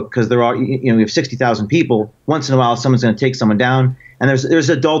Facebook, because there are, you have 60,000 people. Once in a while, someone's going to take someone down, and there's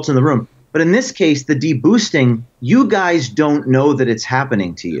adults in the room. But in this case, the deboosting, you guys don't know that it's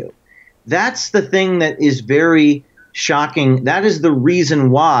happening to you. That's the thing that is very shocking. That is the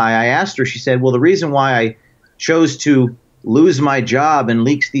reason why I asked her. She said, well, the reason why I chose to lose my job and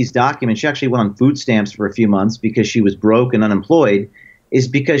leaks these documents, she actually went on food stamps for a few months because she was broke and unemployed, is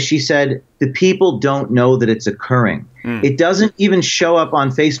because she said the people don't know that it's occurring. It doesn't even show up on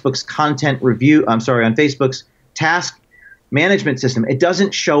Facebook's on Facebook's task management system. It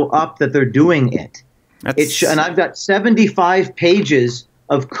doesn't show up that they're doing it. And I've got 75 pages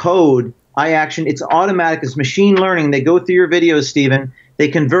of code, iAction. It's automatic. It's machine learning. They go through your videos, Steven. They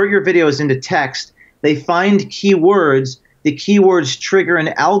convert your videos into text. They find keywords. The keywords trigger an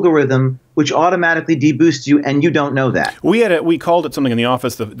algorithm which automatically deboosts you, and you don't know that. We called it something in the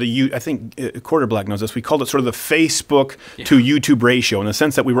office. I think Quarterblack knows this. We called it sort of the Facebook to YouTube ratio, in the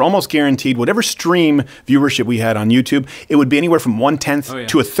sense that we were almost guaranteed whatever stream viewership we had on YouTube, it would be anywhere from 1/10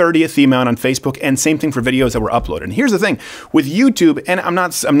 to 1/30th the amount on Facebook, and same thing for videos that were uploaded. And here's the thing with YouTube, and I'm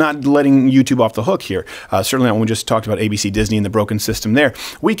not letting YouTube off the hook here. Certainly, when we just talked about ABC Disney and the broken system there,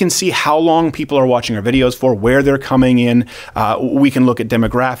 we can see how long people are watching our videos for, where they're coming in. We can look at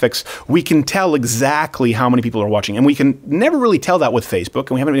demographics. We can tell exactly how many people are watching, and we can never really tell that with Facebook,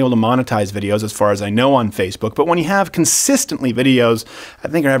 and we haven't been able to monetize videos as far as I know on Facebook. But when you have consistently videos, I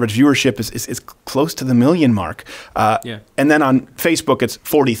think our average viewership is close to the 1 million mark. And then on Facebook, it's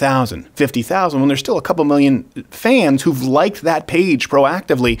 40,000, 50,000. When there's still a couple million fans who've liked that page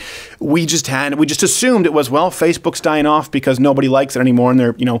proactively, we just assumed it was, well, Facebook's dying off because nobody likes it anymore, and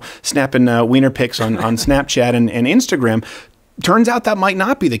they're snapping wiener pics on Snapchat and Instagram. turns out that might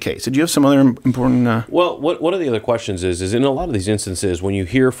not be the case. Did you have some other important... Well, one of the other questions is in a lot of these instances, when you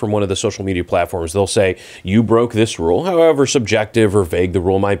hear from one of the social media platforms, they'll say, you broke this rule, however subjective or vague the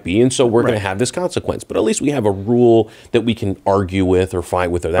rule might be, and so we're going to have this consequence. But at least we have a rule that we can argue with or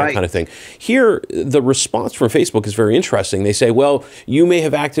fight with or that kind of thing. Here, the response from Facebook is very interesting. They say, well, you may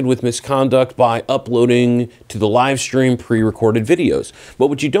have acted with misconduct by uploading to the live stream pre-recorded videos. But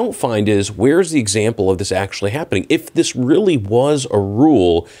what you don't find is, where's the example of this actually happening? If this really was a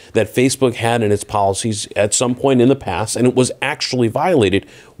rule that Facebook had in its policies at some point in the past and it was actually violated,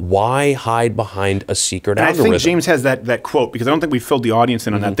 why hide behind a secret algorithm? I think James has that quote, because I don't think we filled the audience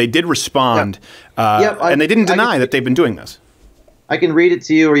in on that. They did respond, and they didn't deny that they've been doing this. I can read it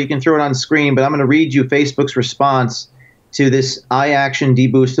to you, or you can throw it on screen, but I'm going to read you Facebook's response to this iAction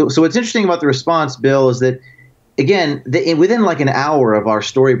deboost. So what's interesting about the response, Bill, is that, again, within like an hour of our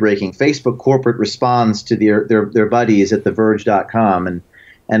story breaking, Facebook corporate responds to their buddies at TheVerge.com,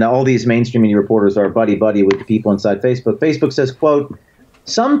 and all these mainstream media reporters are buddy-buddy with the people inside Facebook. Facebook says, quote,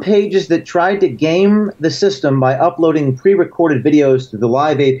 some pages that tried to game the system by uploading pre-recorded videos to the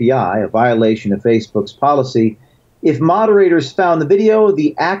Live API, a violation of Facebook's policy. If moderators found the video,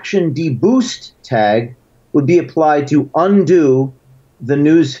 the action deboost tag would be applied to undo the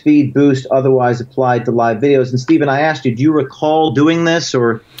newsfeed boost otherwise applied to live videos. And Steven, I asked you, do you recall doing this,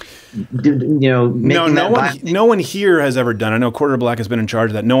 or no one here has ever done it. I know Quarter Black has been in charge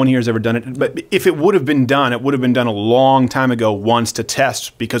of that. No one here has ever done it. But if it would have been done, it would have been done a long time ago once to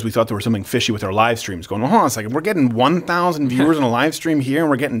test, because we thought there was something fishy with our live streams. Going, well, hold on a second, we're getting 1,000 viewers on a live stream here, and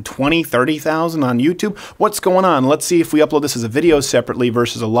we're getting 20, 30,000 on YouTube. What's going on? Let's see if we upload this as a video separately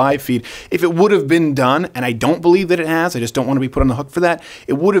versus a live feed. If it would have been done, and I don't believe that it has, I just don't want to be put on the hook for that,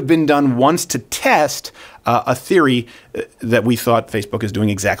 it would have been done once to test a theory that we thought Facebook is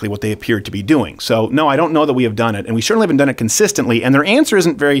doing exactly what they appeared to be doing. So, no, I don't know that we have done it, and we certainly haven't done it consistently, and their answer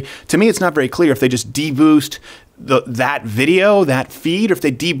isn't very, to me, it's not very clear if they just deboost that video, that feed, or if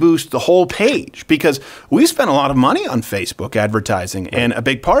they deboost the whole page, because we spent a lot of money on Facebook advertising, and a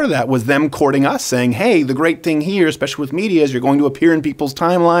big part of that was them courting us, saying, hey, the great thing here, especially with media, is you're going to appear in people's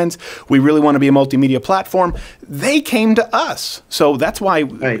timelines. We really want to be a multimedia platform. They came to us. So that's why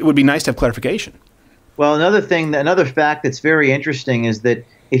it would be nice to have clarification. Well, another fact that's very interesting is that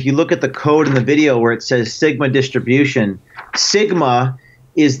if you look at the code in the video where it says Sigma distribution, Sigma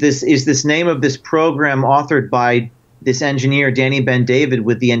is this name of this program authored by this engineer, Danny Ben David,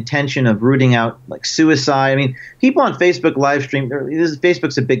 with the intention of rooting out like suicide. I mean, people on Facebook live stream,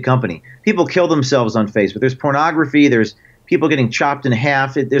 Facebook's a big company. People kill themselves on Facebook. There's pornography. There's people getting chopped in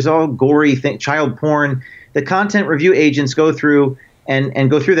half. There's all gory child porn. The content review agents go through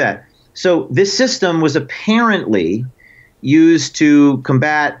and go through that. So this system was apparently used to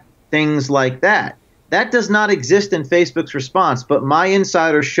combat things like that. That does not exist in Facebook's response, but my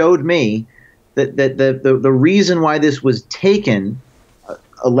insider showed me that the reason why this was taken,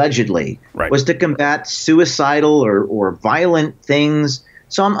 allegedly, was to combat suicidal or violent things.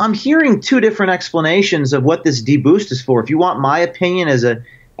 So I'm hearing two different explanations of what this deboost is for. If you want my opinion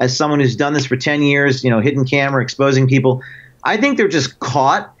as someone who's done this for 10 years, hidden camera, exposing people, I think they're just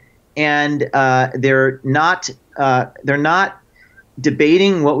caught. And they're not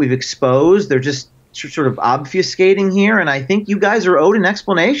debating what we've exposed. They're just sort of obfuscating here. And I think you guys are owed an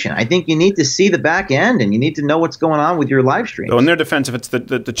explanation. I think you need to see the back end, and you need to know what's going on with your live streams. So in their defense, if it's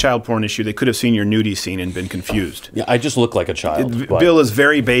the child porn issue, they could have seen your nudie scene and been confused. Yeah, I just look like a child. Bill is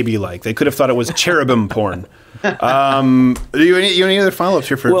very baby-like. They could have thought it was cherubim porn. You any other follow-ups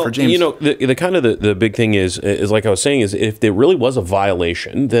here for James? The big thing is like I was saying, is if there really was a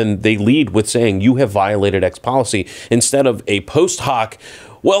violation, then they lead with saying you have violated X policy instead of a post hoc,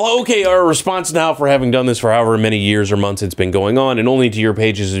 well, okay, our response now for having done this for however many years or months it's been going on, and only to your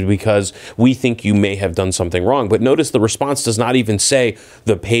pages is because we think you may have done something wrong. But notice the response does not even say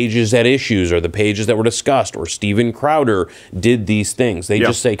the pages at issues or the pages that were discussed or StevenCrowder did these things. They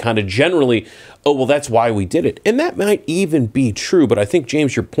just say kind of generally, oh, well, that's why we did it. And that might even be true, but I think,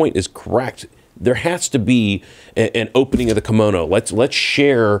 James, your point is correct. There has to be an opening of the kimono. Let's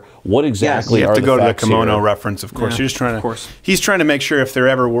share what exactly are the facts. You have to go to the kimono reference, of course. Yeah, he's trying to make sure if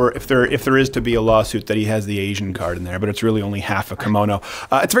there is to be a lawsuit that he has the Asian card in there, but it's really only half a kimono.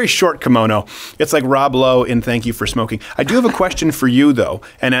 It's a very short kimono. It's like Rob Lowe in Thank You for Smoking. I do have a question for you though,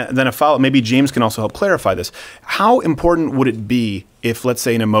 and then a follow. Maybe James can also help clarify this. How important would it be if, let's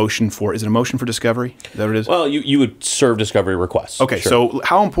say, is it a motion for discovery? Is that what it is? Well, you would serve discovery requests. Okay, so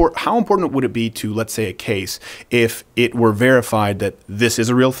how important would it be to, let's say, a case if it were verified that this is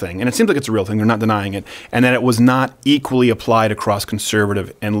a real thing, and it seems like it's a real thing, they're not denying it, and that it was not equally applied across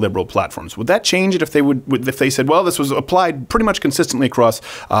conservative and liberal platforms? Would that change it if they said, well, this was applied pretty much consistently across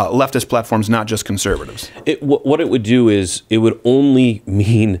leftist platforms, not just conservatives? What it would do is it would only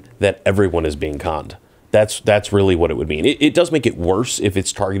mean that everyone is being conned. That's really what it would mean. It does make it worse if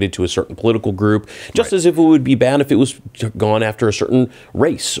it's targeted to a certain political group, just as if it would be bad if it was gone after a certain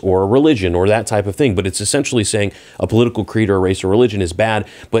race or a religion or that type of thing. But it's essentially saying a political creed or a race or religion is bad,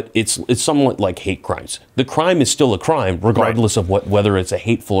 but it's somewhat like hate crimes. The crime is still a crime, regardless of whether it's a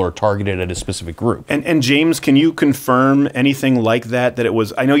hateful or targeted at a specific group. And James, can you confirm anything like that? That it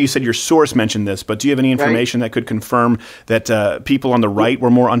was? I know you said your source mentioned this, but do you have any information that could confirm that people on the right were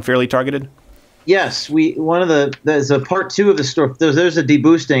more unfairly targeted? Yes, there's a part 2 of the story. There's a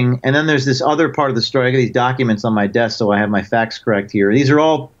deboosting, and then there's this other part of the story. I got these documents on my desk, so I have my facts correct here. These are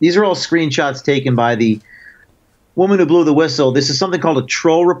all screenshots taken by the woman who blew the whistle. This is something called a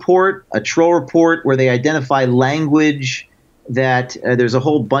troll report. A troll report where they identify language that there's a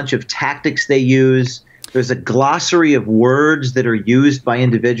whole bunch of tactics they use. There's a glossary of words that are used by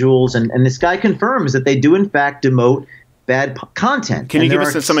individuals, and this guy confirms that they do in fact demote bad content. Can you give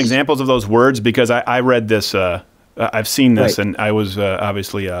us some examples of those words? Because I read this, I've seen this, and I was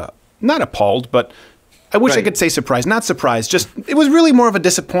obviously not appalled, but I wish I could say surprised. Not surprised, just it was really more of a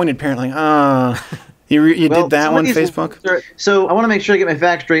disappointed parent, like, you did that one, Facebook? So I want to make sure I get my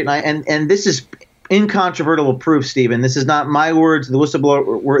facts straight, and this is incontrovertible proof, Stephen. This is not my words, the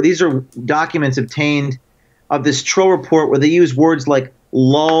whistleblower. These are documents obtained of this troll report where they use words like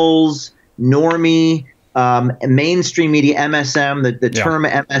lulz, normie, mainstream media, MSM, the term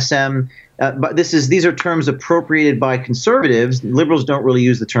MSM, but these are terms appropriated by conservatives. Liberals don't really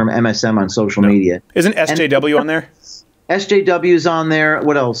use the term MSM on social media. Isn't SJW on there? SJW's on there.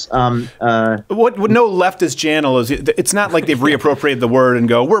 What else? What no leftist channel is? It's not like they've reappropriated the word and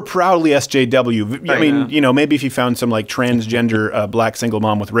go, we're proudly SJW. I mean, maybe if you found some like transgender black single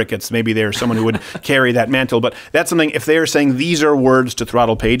mom with rickets, maybe there's someone who would carry that mantle. But that's something. If they are saying these are words to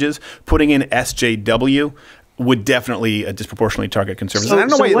throttle pages, putting in SJW would definitely disproportionately target conservatives. And I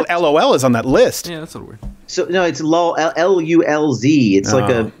don't know why LOL is on that list. Yeah, that's a little weird. So no, it's LULZ. It's like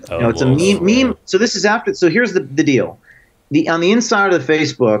it's a meme. So this is after. So here's the deal. On the inside of the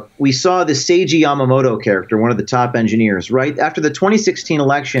Facebook, we saw the Seiji Yamamoto character, one of the top engineers, right after the 2016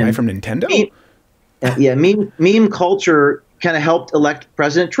 election. Guy from Nintendo? Meme culture kind of helped elect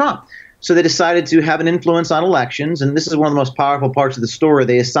President Trump. So they decided to have an influence on elections, and this is one of the most powerful parts of the story.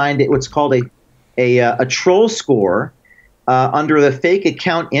 They assigned it what's called a troll score under the fake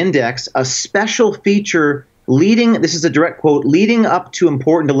account index, a special feature leading. This is a direct quote: "leading up to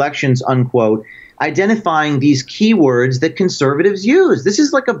important elections," unquote. Identifying these keywords that conservatives use. This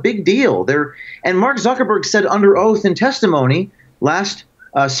is like a big deal. And Mark Zuckerberg said under oath in testimony last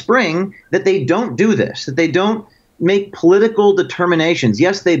spring that they don't do this, that they don't make political determinations.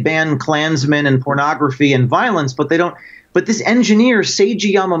 Yes, they ban Klansmen and pornography and violence, but they don't. But this engineer,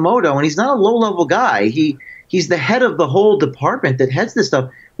 Seiji Yamamoto, and he's not a low-level guy. He's the head of the whole department that heads this stuff.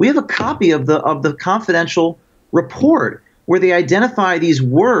 We have a copy of the confidential report where they identify these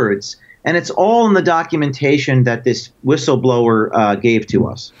words. And it's all in the documentation that this whistleblower gave to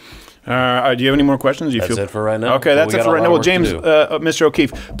us. Do you have any more questions? That's it for right now. Okay, that's it for right now. Well, James, Mr.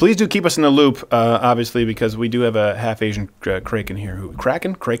 O'Keefe, please do keep us in the loop, obviously, because we do have a half-Asian Kraken here.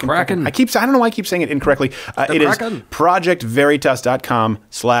 Kraken? Kraken? I don't know why I keep saying it incorrectly. It is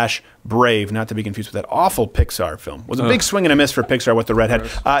projectveritas.com/brave, not to be confused with that awful Pixar film. It was a big swing and a miss for Pixar with the redhead.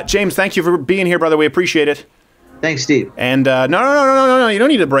 James, thank you for being here, brother. We appreciate it. Thanks, Steve. And no, you don't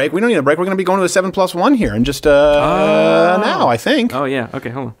need a break. We don't need a break. We're going to be going to the 7+1 here in just now, I think. Oh, yeah.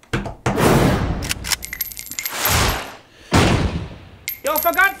 Okay, hold on. You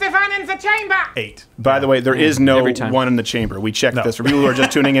forgot the one in the chamber. 8. By the way, there is no one in the chamber. We checked this. For people who are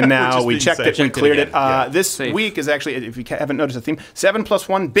just tuning in now, we checked it. We cleared it. This week is actually, if you haven't noticed a theme,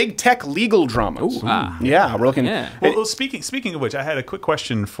 7+1 big tech legal dramas. Yeah, we're looking. Yeah. Well, speaking of which, I had a quick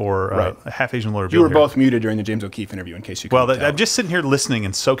question for a half Asian lawyer. You were both muted during the James O'Keefe interview, in case you. Well, I'm just sitting here listening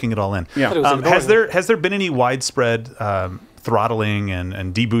and soaking it all in. Yeah. Has there been any widespread throttling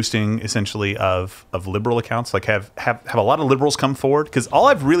and deboosting essentially of liberal accounts? Like have a lot of liberals come forward? Because all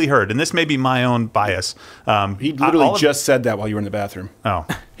I've really heard, and this may be my own bias, he literally just said that while you were in the bathroom. Oh,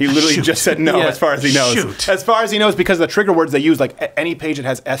 he literally just said no. As far as he knows, as far as he knows, because the trigger words they use, like any page that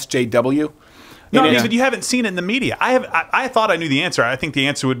has SJW. No, but you haven't seen it in the media. I thought I knew the answer. I think the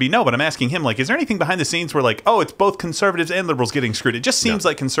answer would be no, but I'm asking him, like, is there anything behind the scenes where, like, oh, it's both conservatives and liberals getting screwed? It just seems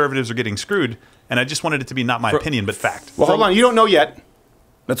like conservatives are getting screwed, and I just wanted it to be not my opinion, but fact. Well, hold on. You don't know yet.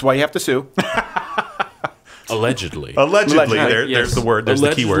 That's why you have to sue. Allegedly. Allegedly. There's the word. There's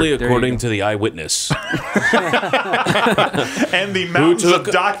the keyword. Allegedly, according to the eyewitness. And the mountains of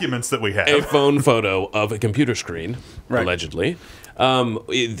documents that we have. A phone photo of a computer screen, allegedly.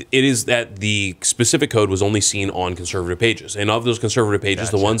 It is that the specific code was only seen on conservative pages. And of those conservative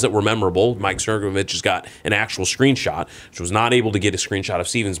pages, the ones that were memorable, Mike Cernovich has got an actual screenshot, which was not able to get a screenshot of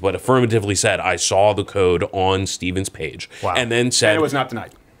Stevens, but affirmatively said, I saw the code on Stevens' page. Wow. And then said, And it was not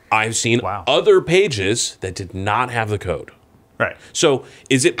denied. I've seen other pages that did not have the code. Right. So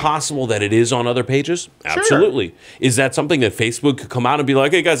is it possible that it is on other pages? Absolutely. Sure. Is that something that Facebook could come out and be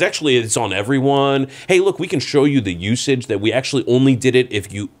like, hey, guys, actually, it's on everyone. Hey, look, we can show you the usage that we actually only did it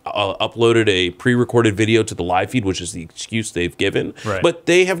if you uploaded a pre-recorded video to the live feed, which is the excuse they've given. Right. But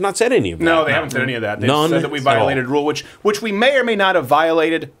they have not said any of that. No, they haven't said any of that. They've said that we violated rule, which we may or may not have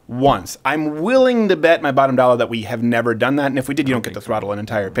violated once. I'm willing to bet my bottom dollar that we have never done that. And if we did, you don't get to throttle an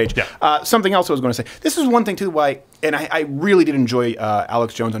entire page. Yeah. Something else I was going to say. This is one thing, too, why, and I really did enjoy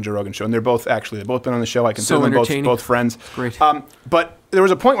Alex Jones on Joe Rogan's show, and they've both been on the show. I consider them both friends. Great. But there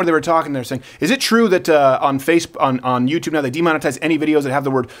was a point where they were talking. They're saying, "Is it true that on YouTube now they demonetize any videos that have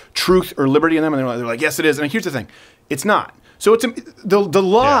the word truth or liberty in them?" And they're like, "Yes, it is." And here's the thing: it's not. So it's the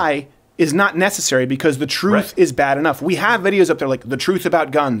lie. Yeah. Is not necessary because the truth is bad enough. We have videos up there like the truth about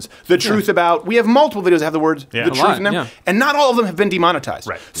guns, the truth about. We have multiple videos that have the words the truth in them, and not all of them have been demonetized.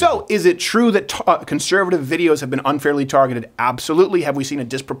 Right. So is it true that conservative videos have been unfairly targeted? Absolutely. Have we seen a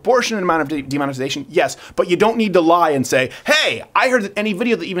disproportionate amount of demonetization? Yes. But you don't need to lie and say, "Hey, I heard that any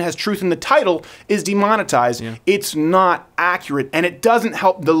video that even has truth in the title is demonetized." Yeah. It's not accurate, and it doesn't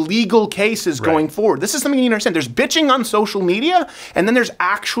help the legal cases going forward. This is something you need to understand. There's bitching on social media, and then there's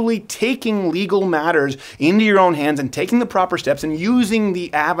actually taking legal matters into your own hands and taking the proper steps and using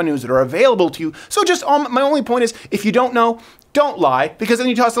the avenues that are available to you. So just my only point is, if you don't know, don't lie, because then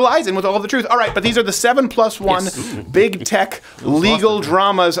you toss the lies in with all of the truth. All right, but these are the 7+1 big tech legal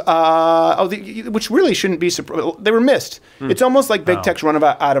dramas, which really shouldn't be. They were missed. It's almost like big tech's run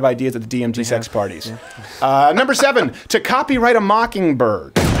out of ideas at the DMT sex parties. Yeah. Number 7, to copyright a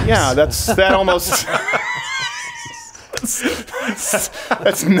mockingbird. Yeah, that almost.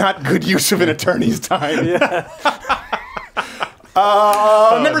 That's not good use of an attorney's time.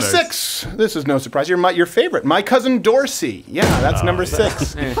 Number 6. This is no surprise. Your favorite, My Cousin Dorsey. Yeah, that's number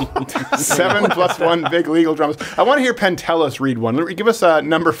 6. 7+1 big legal dramas. I want to hear Pentelis read one. Give us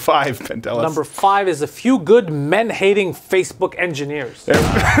number 5, Pentelis. Number 5 is a few good men-hating Facebook engineers.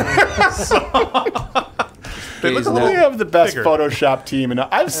 They look like they have the best Photoshop team. And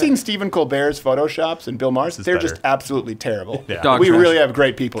I've seen Stephen Colbert's Photoshops and Bill Maher's. They're just absolutely terrible. Yeah. We really have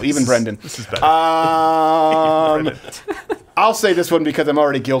great people, even Brendan. This is better. I'll say this one because I'm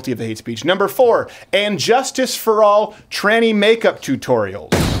already guilty of the hate speech. Number 4, and Justice for All tranny makeup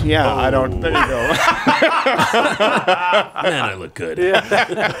tutorials. Yeah, I don't. There you go. Man, I look good. Let's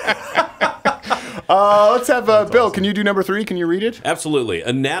have Bill. Awesome. Can you do number 3? Can you read it? Absolutely.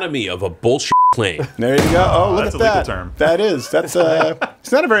 Anatomy of a bullshit claim. There you go. Oh, look that's at that. Legal term. That's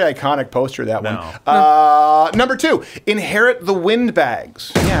it's not a very iconic poster, that one. Number 2, inherit the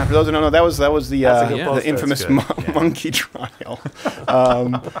windbags. Yeah, for those who don't know, that was the infamous monkey trial.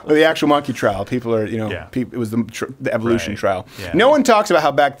 The actual monkey trial. People are, it was the evolution trial. Yeah. No one talks about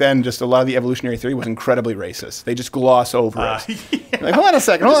how back then just a lot of the evolutionary theory was incredibly racist. They just gloss over it. Like, hold on a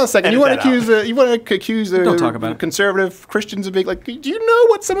second. You want to accuse the conservative Christians of being like, do you know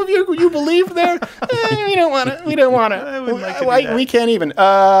what some of you believe there? We don't want to. We can't even. Hey,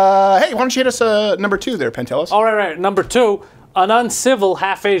 why don't you hit us number 2 there, Pentelis? All right. Number 2, an uncivil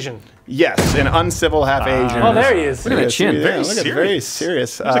half Asian. Yes, an uncivil half Asian. Oh, there he is. Look at that chin. Very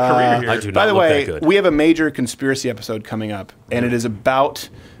serious. There's a career here. I do not by the look way, that good. we have a major conspiracy episode coming up, and it is about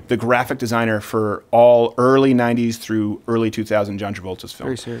the graphic designer for all early 90s through early 2000 John Travolta's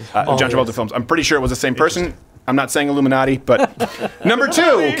films. Very serious. John Travolta films. I'm pretty sure it was the same person. I'm not saying Illuminati, but number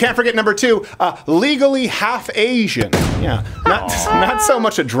 2, can't forget number 2, legally half Asian. Yeah, not so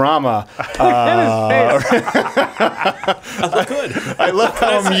much a drama. I love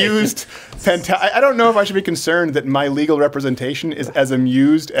how amused. I don't know if I should be concerned that my legal representation is as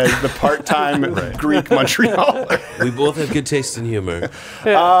amused as the part-time Greek Montrealer. We both have good taste in humor.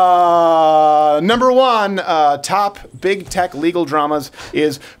 Number 1, top big tech legal dramas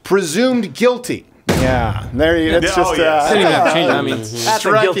is presumed guilty. Yeah, there you. That's just I mean, That's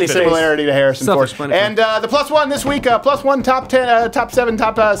a guilty face. similarity to Harrison Ford. Self-explanatory. And the +1 this week, +1, top 10, top 7,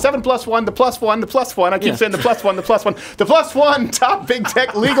 top 7 +1, the +1, the +1. I keep saying the +1, the +1, the +1 top big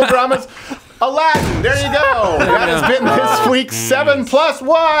tech legal dramas. Aladdin. There you go. That has been this week's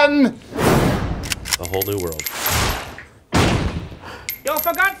 7+1. A whole new world. You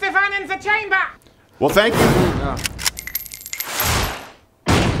forgot Stefan in the chamber. Well, thank you.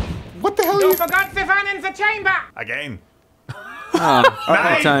 What the hell are You you? forgot Stefan in the chamber. Again.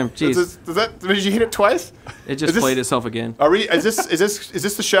 Every time. Jeez. Did you hit it twice? It just played itself again. Are we? Is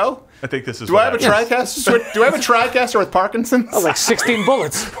this the show? I think this is. Do I have a TriCaster? Do I have a TriCaster with Parkinson's? Oh, like 16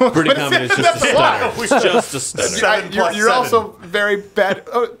 bullets. Pretty confident it's just a stunner. It's just a stunner. You're also very bad.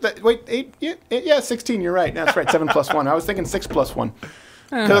 Oh, wait, 8? Yeah, 16. You're right. That's right. 7+1. I was thinking 6+1.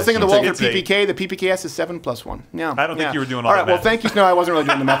 Because I was thinking the Walter PPK. The PPKS is 7+1. Yeah. I don't think you were doing all right. that Well, math. thank you. No, I wasn't really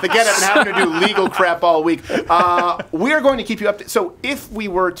doing the math. Again, I've been having to do legal crap all week. We are going to keep you updated. So if we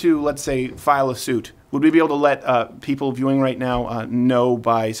were to, let's say, file a suit, would we be able to let people viewing right now know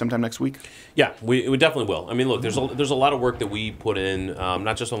by sometime next week? Yeah, we definitely will. I mean, look, there's a lot of work that we put in,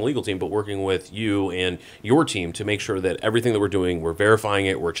 not just on the legal team, but working with you and your team to make sure that everything that we're doing, we're verifying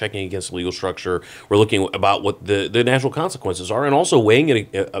it, we're checking against the legal structure, we're looking about what the natural consequences are, and also weighing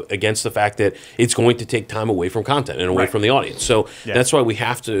it against the fact that it's going to take time away from content and away from the audience. So that's why we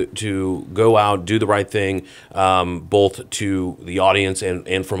have to go out, do the right thing, both to the audience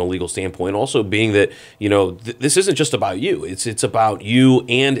and from a legal standpoint. Also being that, you know, this isn't just about you. It's about you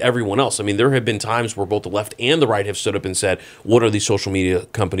and everyone else. I mean, there have been times where both the left and the right have stood up and said, what are these social media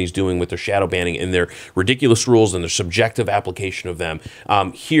companies doing with their shadow banning and their ridiculous rules and their subjective application of them?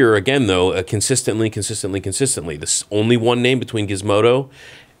 Here, again, though, consistently, this only one name between Gizmodo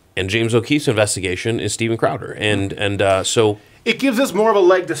and James O'Keefe's investigation is StevenCrowder. And so... It gives us more of a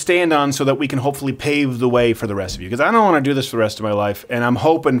leg to stand on so that we can hopefully pave the way for the rest of you. Because I don't want to do this for the rest of my life, and I'm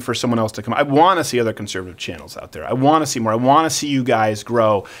hoping for someone else to come. I want to see other conservative channels out there. I want to see more. I want to see you guys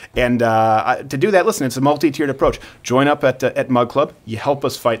grow. And to do that, listen, it's a multi-tiered approach. Join up at Mug Club. You help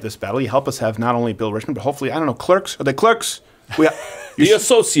us fight this battle. You help us have not only Bill Richmond, but hopefully, I don't know, clerks? Are they clerks? The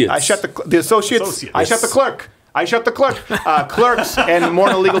associates. I shut the associates. I shut the clerk. I shut the clerk. Clerks and more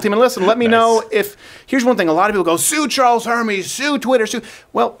on the legal team. And listen, let me know if... Here's one thing. A lot of people go, sue Charles Hermes, sue Twitter, sue...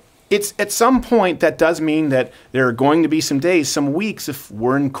 Well, it's at some point that does mean that there are going to be some days, some weeks, if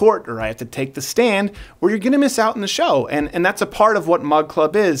we're in court or I have to take the stand, where you're going to miss out on the show. And that's a part of what Mug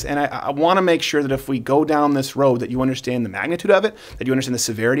Club is. And I want to make sure that if we go down this road, that you understand the magnitude of it, that you understand the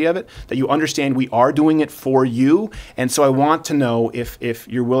severity of it, that you understand we are doing it for you. And so I want to know if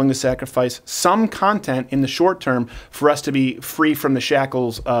you're willing to sacrifice some content in the short term for us to be free from the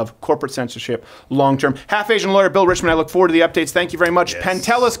shackles of corporate censorship long term. Half Asian lawyer Bill Richmond, I look forward to the updates. Thank you very much. Yes.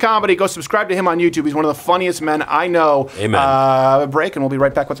 Pentelis Comedy. Go subscribe to him on YouTube. He's one of the funniest men I know. Amen. Break, and we'll be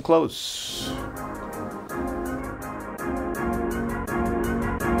right back with the close.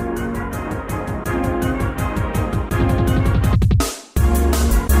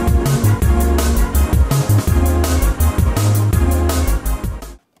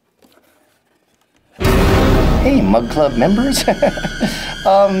 Hey, Mug Club members.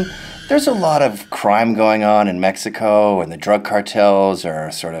 There's a lot of crime going on in Mexico, and the drug cartels are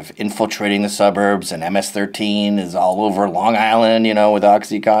sort of infiltrating the suburbs, and MS-13 is all over Long Island, you know, with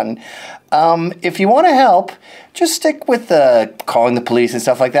OxyContin. If you want to help, just stick with calling the police and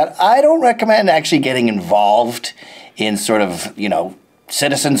stuff like that. I don't recommend actually getting involved in sort of, you know,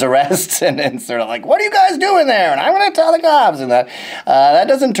 citizens' arrests and sort of like, what are you guys doing there? And I'm going to tell the cops and that. That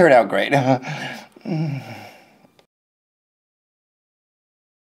doesn't turn out great.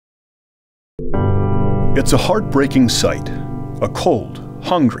 It's a heartbreaking sight. A cold,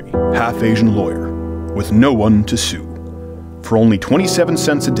 hungry, half-Asian lawyer with no one to sue. For only 27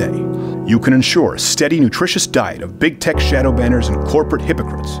 cents a day, you can ensure a steady, nutritious diet of big tech shadow banners and corporate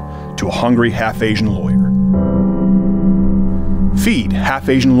hypocrites to a hungry half-Asian lawyer. Feed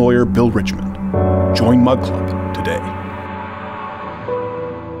half-Asian lawyer Bill Richmond. Join Mug Club today.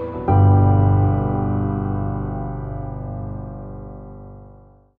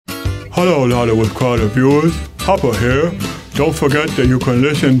 Hello, Hollywood Crowder viewers. Hopper here. Don't forget that you can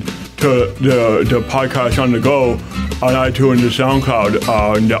listen to the podcast on the go on iTunes and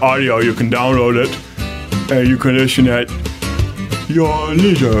SoundCloud. The audio, you can download it, and you can listen at your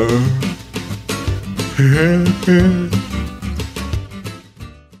leisure.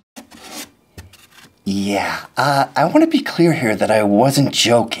 Yeah, I want to be clear here that I wasn't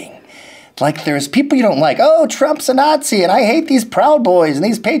joking. Like there's people you don't like. Oh, Trump's a Nazi and I hate these Proud Boys and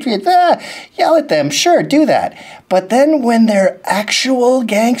these patriots. Yell at them. Sure, do that. But then when they're actual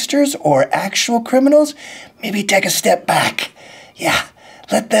gangsters or actual criminals, maybe take a step back. Yeah,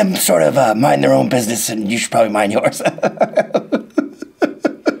 let them sort of mind their own business and you should probably mind yours.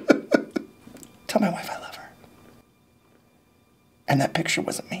 Tell my wife I love her. And that picture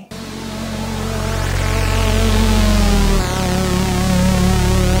wasn't me.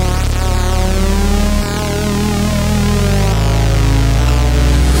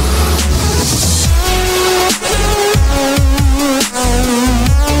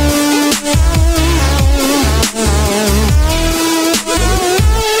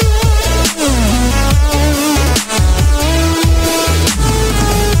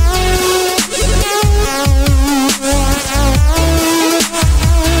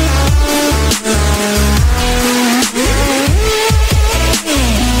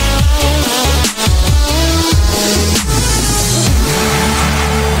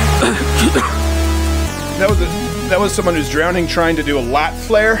 That was someone who's drowning trying to do a lat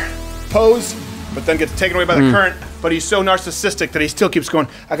flare pose, but then gets taken away by the current. But he's so narcissistic that he still keeps going,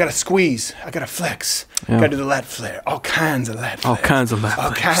 I gotta squeeze, I gotta flex, gotta do the lat flare, all kinds of lat flares. All kinds of lat flares.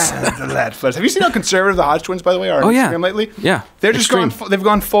 All kinds of lat flares. Have you seen how conservative the Hodge twins, by the way, are on Instagram lately? Yeah. They're just they've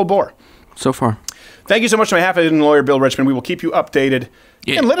gone full bore. So far. Thank you so much to my half-hidden lawyer, Bill Richmond. We will keep you updated.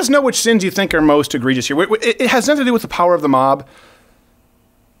 Yeah. And let us know which sins you think are most egregious here. It has nothing to do with the power of the mob.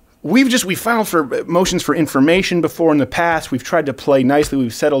 We filed for motions for information before in the past. We've tried to play nicely.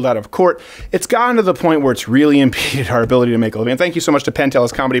 We've settled out of court. It's gotten to the point where it's really impeded our ability to make a living. And thank you so much to Penn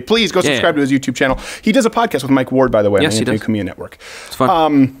Tellis Comedy. Please go subscribe to his YouTube channel. He does a podcast with Mike Ward, by the way, on the Anthony Cumia Network. It's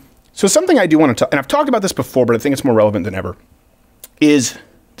fun. So something I do want to talk, and I've talked about this before, but I think it's more relevant than ever, is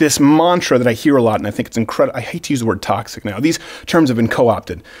this mantra that I hear a lot, and I think it's incredible. I hate to use the word toxic now. These terms have been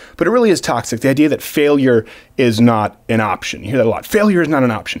co-opted, but it really is toxic. The idea that failure is not an option. You hear that a lot. Failure is not an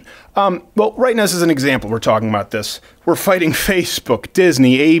option. Well, right now, this is an example. We're talking about this. We're fighting Facebook,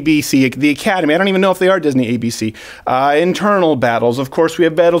 Disney, ABC, the Academy. I don't even know if they are Disney, ABC. Internal battles. Of course, we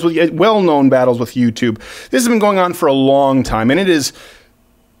have battles with well-known battles with YouTube. This has been going on for a long time, and it is,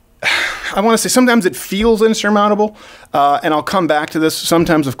 I want to say sometimes it feels insurmountable, and I'll come back to this.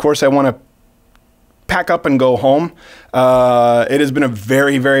 Sometimes, of course, I want to pack up and go home. It has been a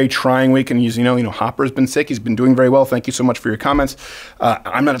very, very trying week, and you know, Hopper's been sick. He's been doing very well. Thank you so much for your comments.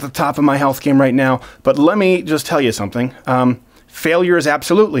 I'm not at the top of my health game right now, but let me just tell you something. Failure is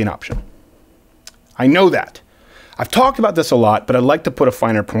absolutely an option. I know that. I've talked about this a lot, but I'd like to put a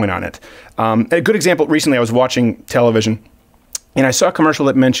finer point on it. A good example, recently I was watching television, and I saw a commercial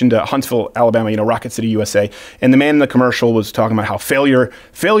that mentioned Huntsville, Alabama, Rocket City, USA. And the man in the commercial was talking about how failure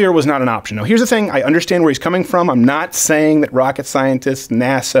was not an option. Now, here's the thing. I understand where he's coming from. I'm not saying that rocket scientists,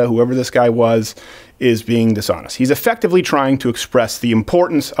 NASA, whoever this guy was, is being dishonest. He's effectively trying to express the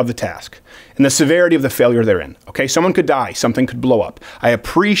importance of the task and the severity of the failure they're in. Okay, someone could die. Something could blow up. I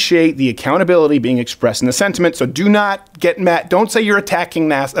appreciate the accountability being expressed in the sentiment, so do not get mad. Don't say you're attacking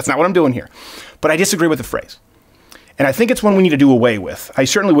NASA. That's not what I'm doing here. But I disagree with the phrase. And I think it's one we need to do away with. I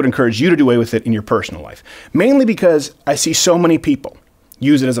certainly would encourage you to do away with it in your personal life. Mainly because I see so many people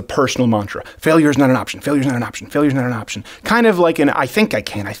use it as a personal mantra. Failure is not an option. Failure is not an option. Failure is not an option. Kind of like an I think I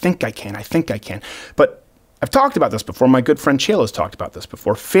can, I think I can, I think I can. But I've talked about this before. My good friend Chael has talked about this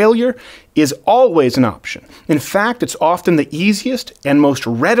before. Failure is always an option. In fact, it's often the easiest and most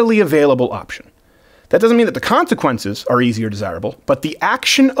readily available option. That doesn't mean that the consequences are easy or desirable, but the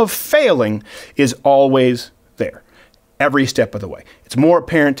action of failing is always there. Every step of the way. It's more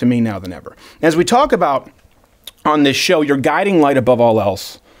apparent to me now than ever. As we talk about on this show, your guiding light above all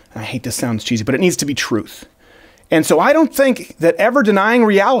else, I hate this sounds cheesy, but it needs to be truth. And so I don't think that ever denying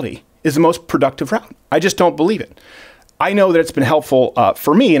reality is the most productive route. I just don't believe it. I know that it's been helpful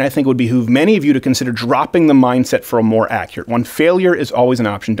for me, and I think it would behoove many of you to consider dropping the mindset for a more accurate one. Failure is always an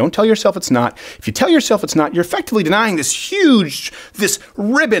option. Don't tell yourself it's not. If you tell yourself it's not, you're effectively denying this huge, this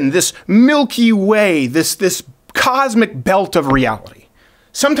ribbon, this Milky Way, this cosmic belt of reality.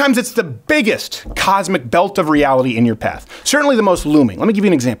 Sometimes it's the biggest cosmic belt of reality in your path. Certainly the most looming. Let me give you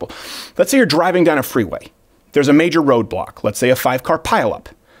an example. Let's say you're driving down a freeway. There's a major roadblock. Let's say a 5-car pileup.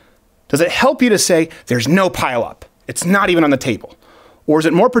 Does it help you to say, there's no pileup? It's not even on the table. Or is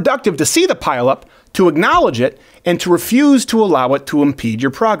it more productive to see the pileup, to acknowledge it, and to refuse to allow it to impede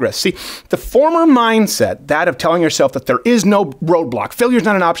your progress? See, the former mindset, that of telling yourself that there is no roadblock, failure is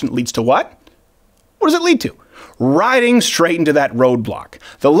not an option, leads to what? What does it lead to? Riding straight into that roadblock.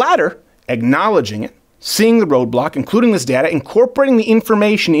 The latter, acknowledging it, seeing the roadblock, including this data, incorporating the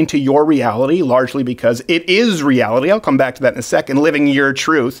information into your reality, largely because it is reality. I'll come back to that in a second, living your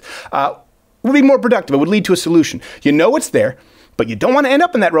truth. would be more productive. It would lead to a solution. You know it's there, but you don't want to end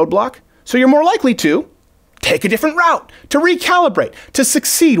up in that roadblock, so you're more likely to take a different route, to recalibrate, to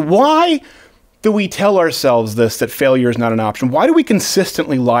succeed. Why do we tell ourselves this, that failure is not an option? Why do we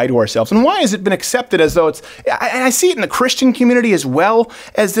consistently lie to ourselves? And why has it been accepted as though it's, and I see it in the Christian community as well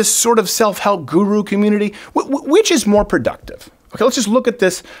as this sort of self-help guru community. Which is more productive? Okay, let's just look at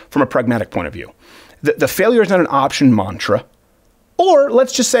this from a pragmatic point of view. The failure is not an option mantra. Or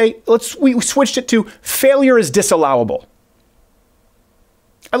let's just say, we switched it to failure is disallowable.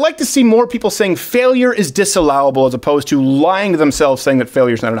 I'd like to see more people saying failure is disallowable as opposed to lying to themselves saying that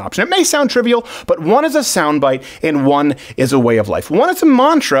failure is not an option. It may sound trivial, but one is a soundbite and one is a way of life. One is a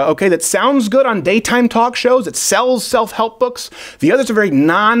mantra, okay, that sounds good on daytime talk shows. It sells self-help books. The other is a very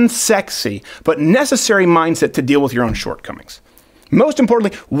non-sexy but necessary mindset to deal with your own shortcomings. Most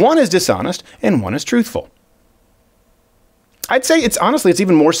importantly, one is dishonest and one is truthful. I'd say it's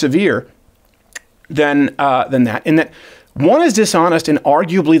even more severe than that, in that one is dishonest in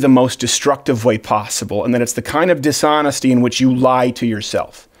arguably the most destructive way possible, and that it's the kind of dishonesty in which you lie to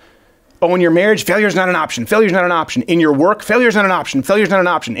yourself. Oh, in your marriage, failure is not an option. Failure is not an option. In your work, failure is not an option. Failure is not an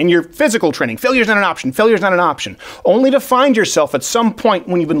option. In your physical training, failure is not an option. Failure is not an option. Only to find yourself at some point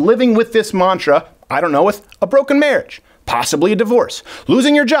when you've been living with this mantra, I don't know, with a broken marriage, possibly a divorce,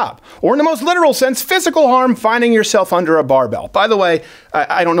 losing your job, or in the most literal sense, physical harm, finding yourself under a barbell. By the way,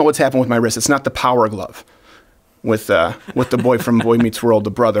 I don't know what's happened with my wrist. It's not the power glove. With the boy from Boy Meets World, the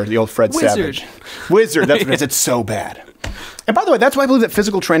brother, the old Fred Savage. Wizard, that's what it is. It's so bad. And by the way, that's why I believe that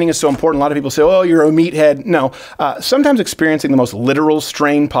physical training is so important. A lot of people say, oh, you're a meathead. No, sometimes experiencing the most literal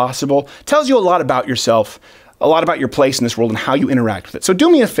strain possible tells you a lot about yourself, a lot about your place in this world and how you interact with it. So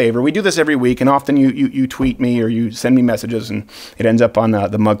do me a favor. We do this every week, and often you tweet me or you send me messages, and it ends up on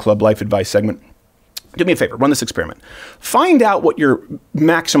the Mug Club Life Advice segment. Do me a favor. Run this experiment. Find out what your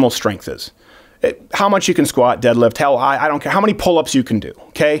maximal strength is. How much you can squat, deadlift, hell, I don't care how many pull-ups you can do,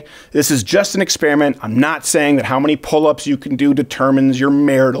 okay? This is just an experiment. I'm not saying that how many pull-ups you can do determines your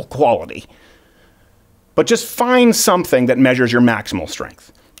marital quality. But just find something that measures your maximal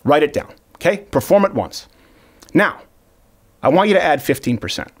strength. Write it down, okay? Perform it once. Now, I want you to add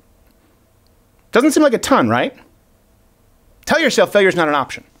 15%. Doesn't seem like a ton, right? Tell yourself failure is not an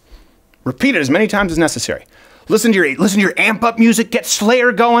option. Repeat it as many times as necessary. Listen to your amp up music, get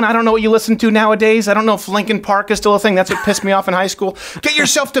Slayer going. I don't know what you listen to nowadays. I don't know if Linkin Park is still a thing. That's what pissed me off in high school. Get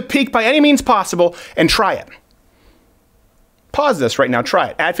yourself to peak by any means possible and try it. Pause this right now. Try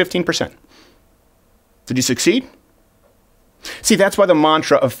it. Add 15%. Did you succeed? See, that's why the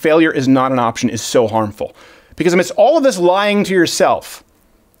mantra of failure is not an option is so harmful. Because amidst all of this lying to yourself,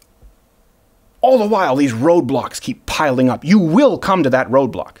 all the while these roadblocks keep piling up. You will come to that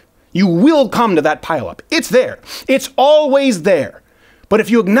roadblock. You will come to that pileup. It's there. It's always there. But if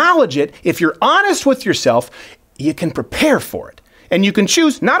you acknowledge it, if you're honest with yourself, you can prepare for it. And you can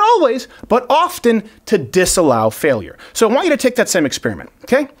choose, not always, but often, to disallow failure. So I want you to take that same experiment,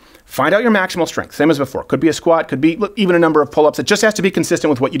 okay? Find out your maximal strength, same as before. Could be a squat, could be even a number of pull-ups. It just has to be consistent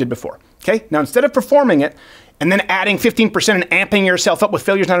with what you did before, okay? Now, instead of performing it and then adding 15% and amping yourself up with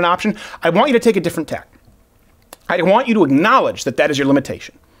failure is not an option, I want you to take a different tack. I want you to acknowledge that that is your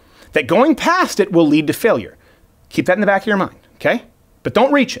limitation. That going past it will lead to failure. Keep that in the back of your mind, okay? But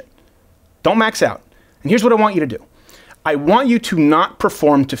don't reach it. Don't max out. And here's what I want you to do. I want you to not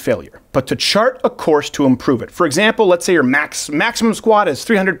perform to failure, but to chart a course to improve it. For example, let's say your maximum squat is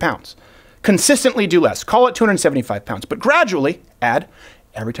 300 pounds. Consistently do less. Call it 275 pounds, but gradually add,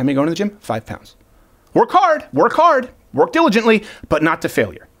 every time you go into the gym, 5 pounds. Work hard, work diligently, but not to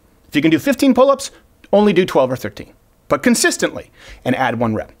failure. If you can do 15 pull-ups, only do 12 or 13, but consistently, and add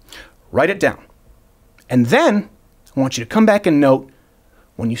 1 rep. Write it down. And then I want you to come back and note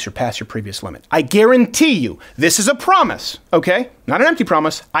when you surpass your previous limit. I guarantee you, this is a promise, okay? Not an empty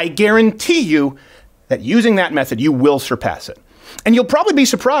promise. I guarantee you that using that method, you will surpass it. And you'll probably be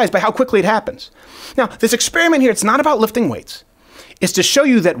surprised by how quickly it happens. Now, this experiment here, it's not about lifting weights. It's to show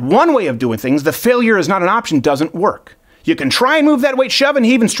you that one way of doing things, the failure is not an option, doesn't work. You can try and move that weight, shove and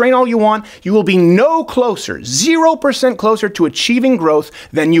heave and strain all you want. You will be no closer, 0% closer to achieving growth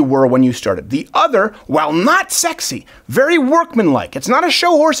than you were when you started. The other, while not sexy, very workmanlike, it's not a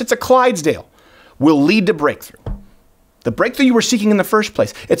show horse, it's a Clydesdale, will lead to breakthrough. The breakthrough you were seeking in the first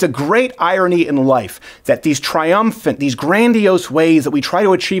place. It's a great irony in life that these triumphant, these grandiose ways that we try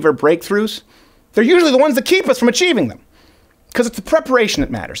to achieve our breakthroughs, they're usually the ones that keep us from achieving them. Because it's the preparation that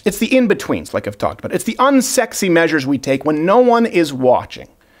matters. It's the in-betweens, like I've talked about. It's the unsexy measures we take when no one is watching,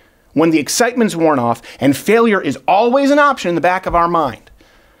 when the excitement's worn off, and failure is always an option in the back of our mind.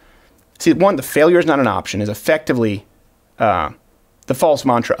 See, one, the failure is not an option is effectively the the false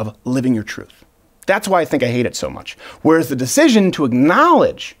mantra of living your truth. That's why I think I hate it so much. Whereas the decision to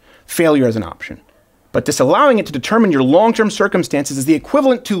acknowledge failure as an option, but disallowing it to determine your long-term circumstances is the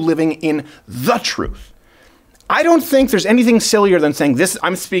equivalent to living in the truth. I don't think there's anything sillier than saying this,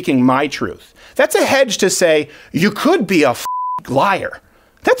 I'm speaking my truth. That's a hedge to say, you could be a liar.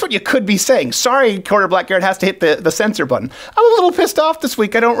 That's what you could be saying. Sorry, Quarter Black Garrett has to hit the censor button. I'm a little pissed off this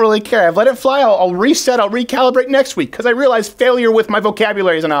week. I don't really care. I've let it fly. I'll reset. I'll recalibrate next week because I realize failure with my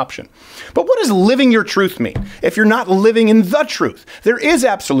vocabulary is an option. But what does living your truth mean if you're not living in the truth? There is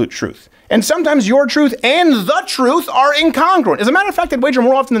absolute truth. And sometimes your truth and the truth are incongruent. As a matter of fact, I'd wager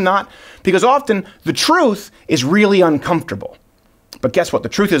more often than not, because often the truth is really uncomfortable. But guess what? The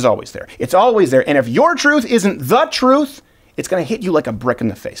truth is always there. It's always there. And if your truth isn't the truth, it's going to hit you like a brick in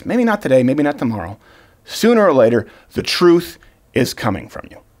the face. Maybe not today, maybe not tomorrow. Sooner or later, the truth is coming from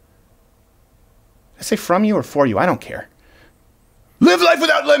you. I say from you or for you, I don't care. Live life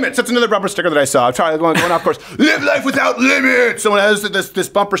without limits. That's another bumper sticker that I saw. I'm trying going off course. Live life without limits. Someone has this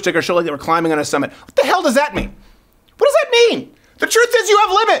bumper sticker show like they were climbing on a summit. What the hell does that mean? What does that mean? The truth is you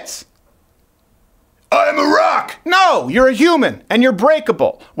have limits. I'm a rock. No, you're a human and you're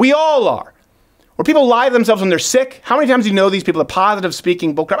breakable. We all are. Where people lie to themselves when they're sick. How many times do you know these people, the positive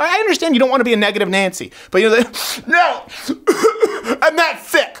speaking bullcrap? I understand you don't want to be a negative Nancy, but you know, no, I'm not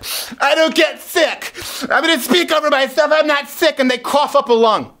sick. I don't get sick. I'm going to speak over myself. I'm not sick. And they cough up a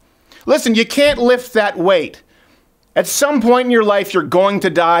lung. Listen, you can't lift that weight. At some point in your life, you're going to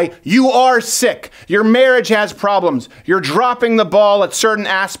die. You are sick. Your marriage has problems. You're dropping the ball at certain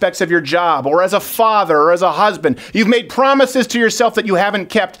aspects of your job, or as a father, or as a husband. You've made promises to yourself that you haven't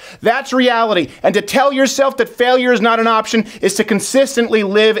kept. That's reality. And to tell yourself that failure is not an option is to consistently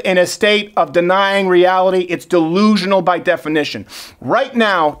live in a state of denying reality. It's delusional by definition. Right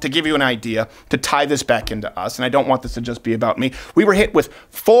now, to give you an idea, to tie this back into us, and I don't want this to just be about me, we were hit with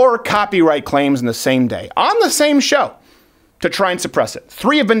 4 copyright claims in the same day, on the same show, to try and suppress it.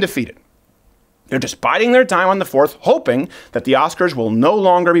 3 have been defeated. They're just biding their time on the 4th, hoping that the Oscars will no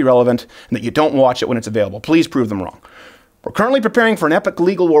longer be relevant and that you don't watch it when it's available. Please prove them wrong. We're currently preparing for an epic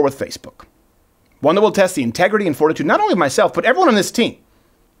legal war with Facebook. One that will test the integrity and fortitude not only of myself, but everyone on this team.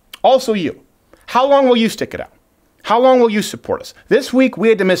 Also you. How long will you stick it out? How long will you support us? This week, we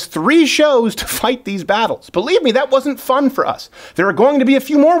had to miss 3 shows to fight these battles. Believe me, that wasn't fun for us. There are going to be a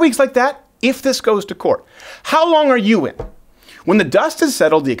few more weeks like that if this goes to court. How long are you in? When the dust has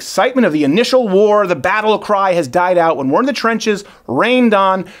settled, the excitement of the initial war, the battle cry has died out, when we're in the trenches, rained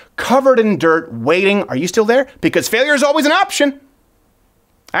on, covered in dirt, waiting, are you still there? Because failure is always an option.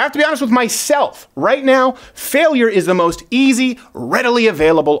 I have to be honest with myself. Right now, failure is the most easy, readily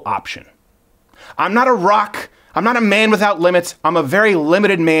available option. I'm not a rock. I'm not a man without limits. I'm a very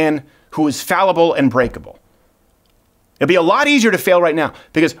limited man who is fallible and breakable. It'd be a lot easier to fail right now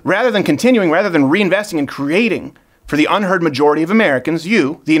because rather than continuing, rather than reinvesting and creating for the unheard majority of Americans,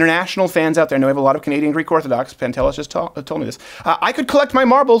 you, the international fans out there, I know we have a lot of Canadian Greek Orthodox, Pantelis just told me this, I could collect my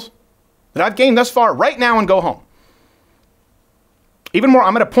marbles that I've gained thus far right now and go home. Even more,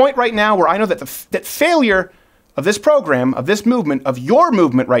 I'm at a point right now where I know that that failure of this program, of this movement, of your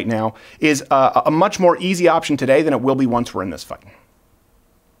movement right now is a much more easy option today than it will be once we're in this fight.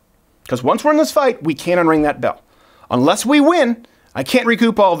 Because once we're in this fight, we can't unring that bell. Unless we win, I can't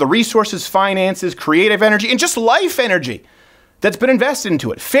recoup all of the resources, finances, creative energy, and just life energy that's been invested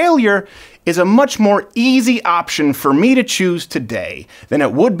into it. Failure is a much more easy option for me to choose today than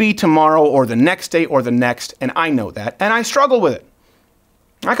it would be tomorrow or the next day or the next, and I know that, and I struggle with it.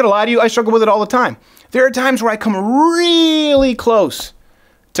 I'm not gonna lie to you, I struggle with it all the time. There are times where I come really close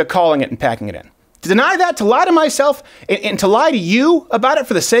to calling it and packing it in. To deny that, to lie to myself, and to lie to you about it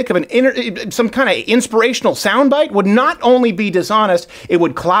for the sake of some kind of inspirational soundbite would not only be dishonest, it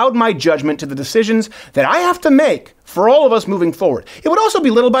would cloud my judgment to the decisions that I have to make for all of us moving forward. It would also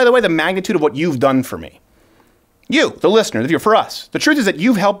belittle, by the way, the magnitude of what you've done for me. You, the listener, for us. The truth is that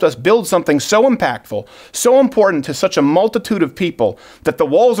you've helped us build something so impactful, so important to such a multitude of people that the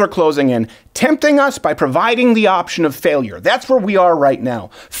walls are closing in, tempting us by providing the option of failure. That's where we are right now.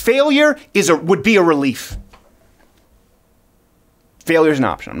 Failure would be a relief. Failure is an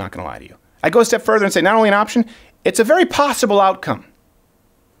option, I'm not going to lie to you. I go a step further and say not only an option, it's a very possible outcome.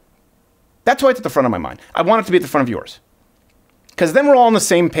 That's why it's at the front of my mind. I want it to be at the front of yours. Because then we're all on the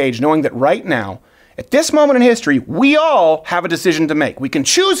same page, knowing that right now, at this moment in history, we all have a decision to make. We can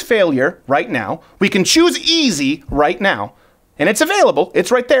choose failure right now. We can choose easy right now. And it's available. It's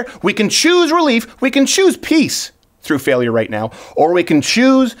right there. We can choose relief. We can choose peace through failure right now. Or we can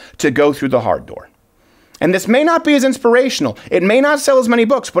choose to go through the hard door. And this may not be as inspirational. It may not sell as many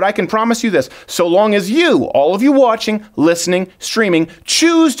books, but I can promise you this. So long as you, all of you watching, listening, streaming,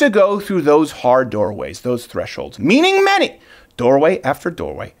 choose to go through those hard doorways, those thresholds, meaning many, doorway after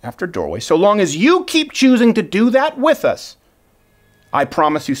doorway after doorway, so long as you keep choosing to do that with us, I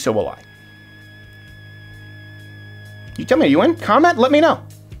promise you, so will I. You tell me, are you in? Comment, let me know.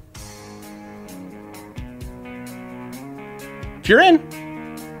 If you're in,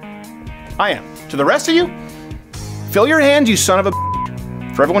 I am. To the rest of you, fill your hands, you son of a.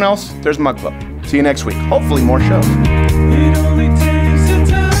 For everyone else, there's Mug Club. See you next week. Hopefully more shows.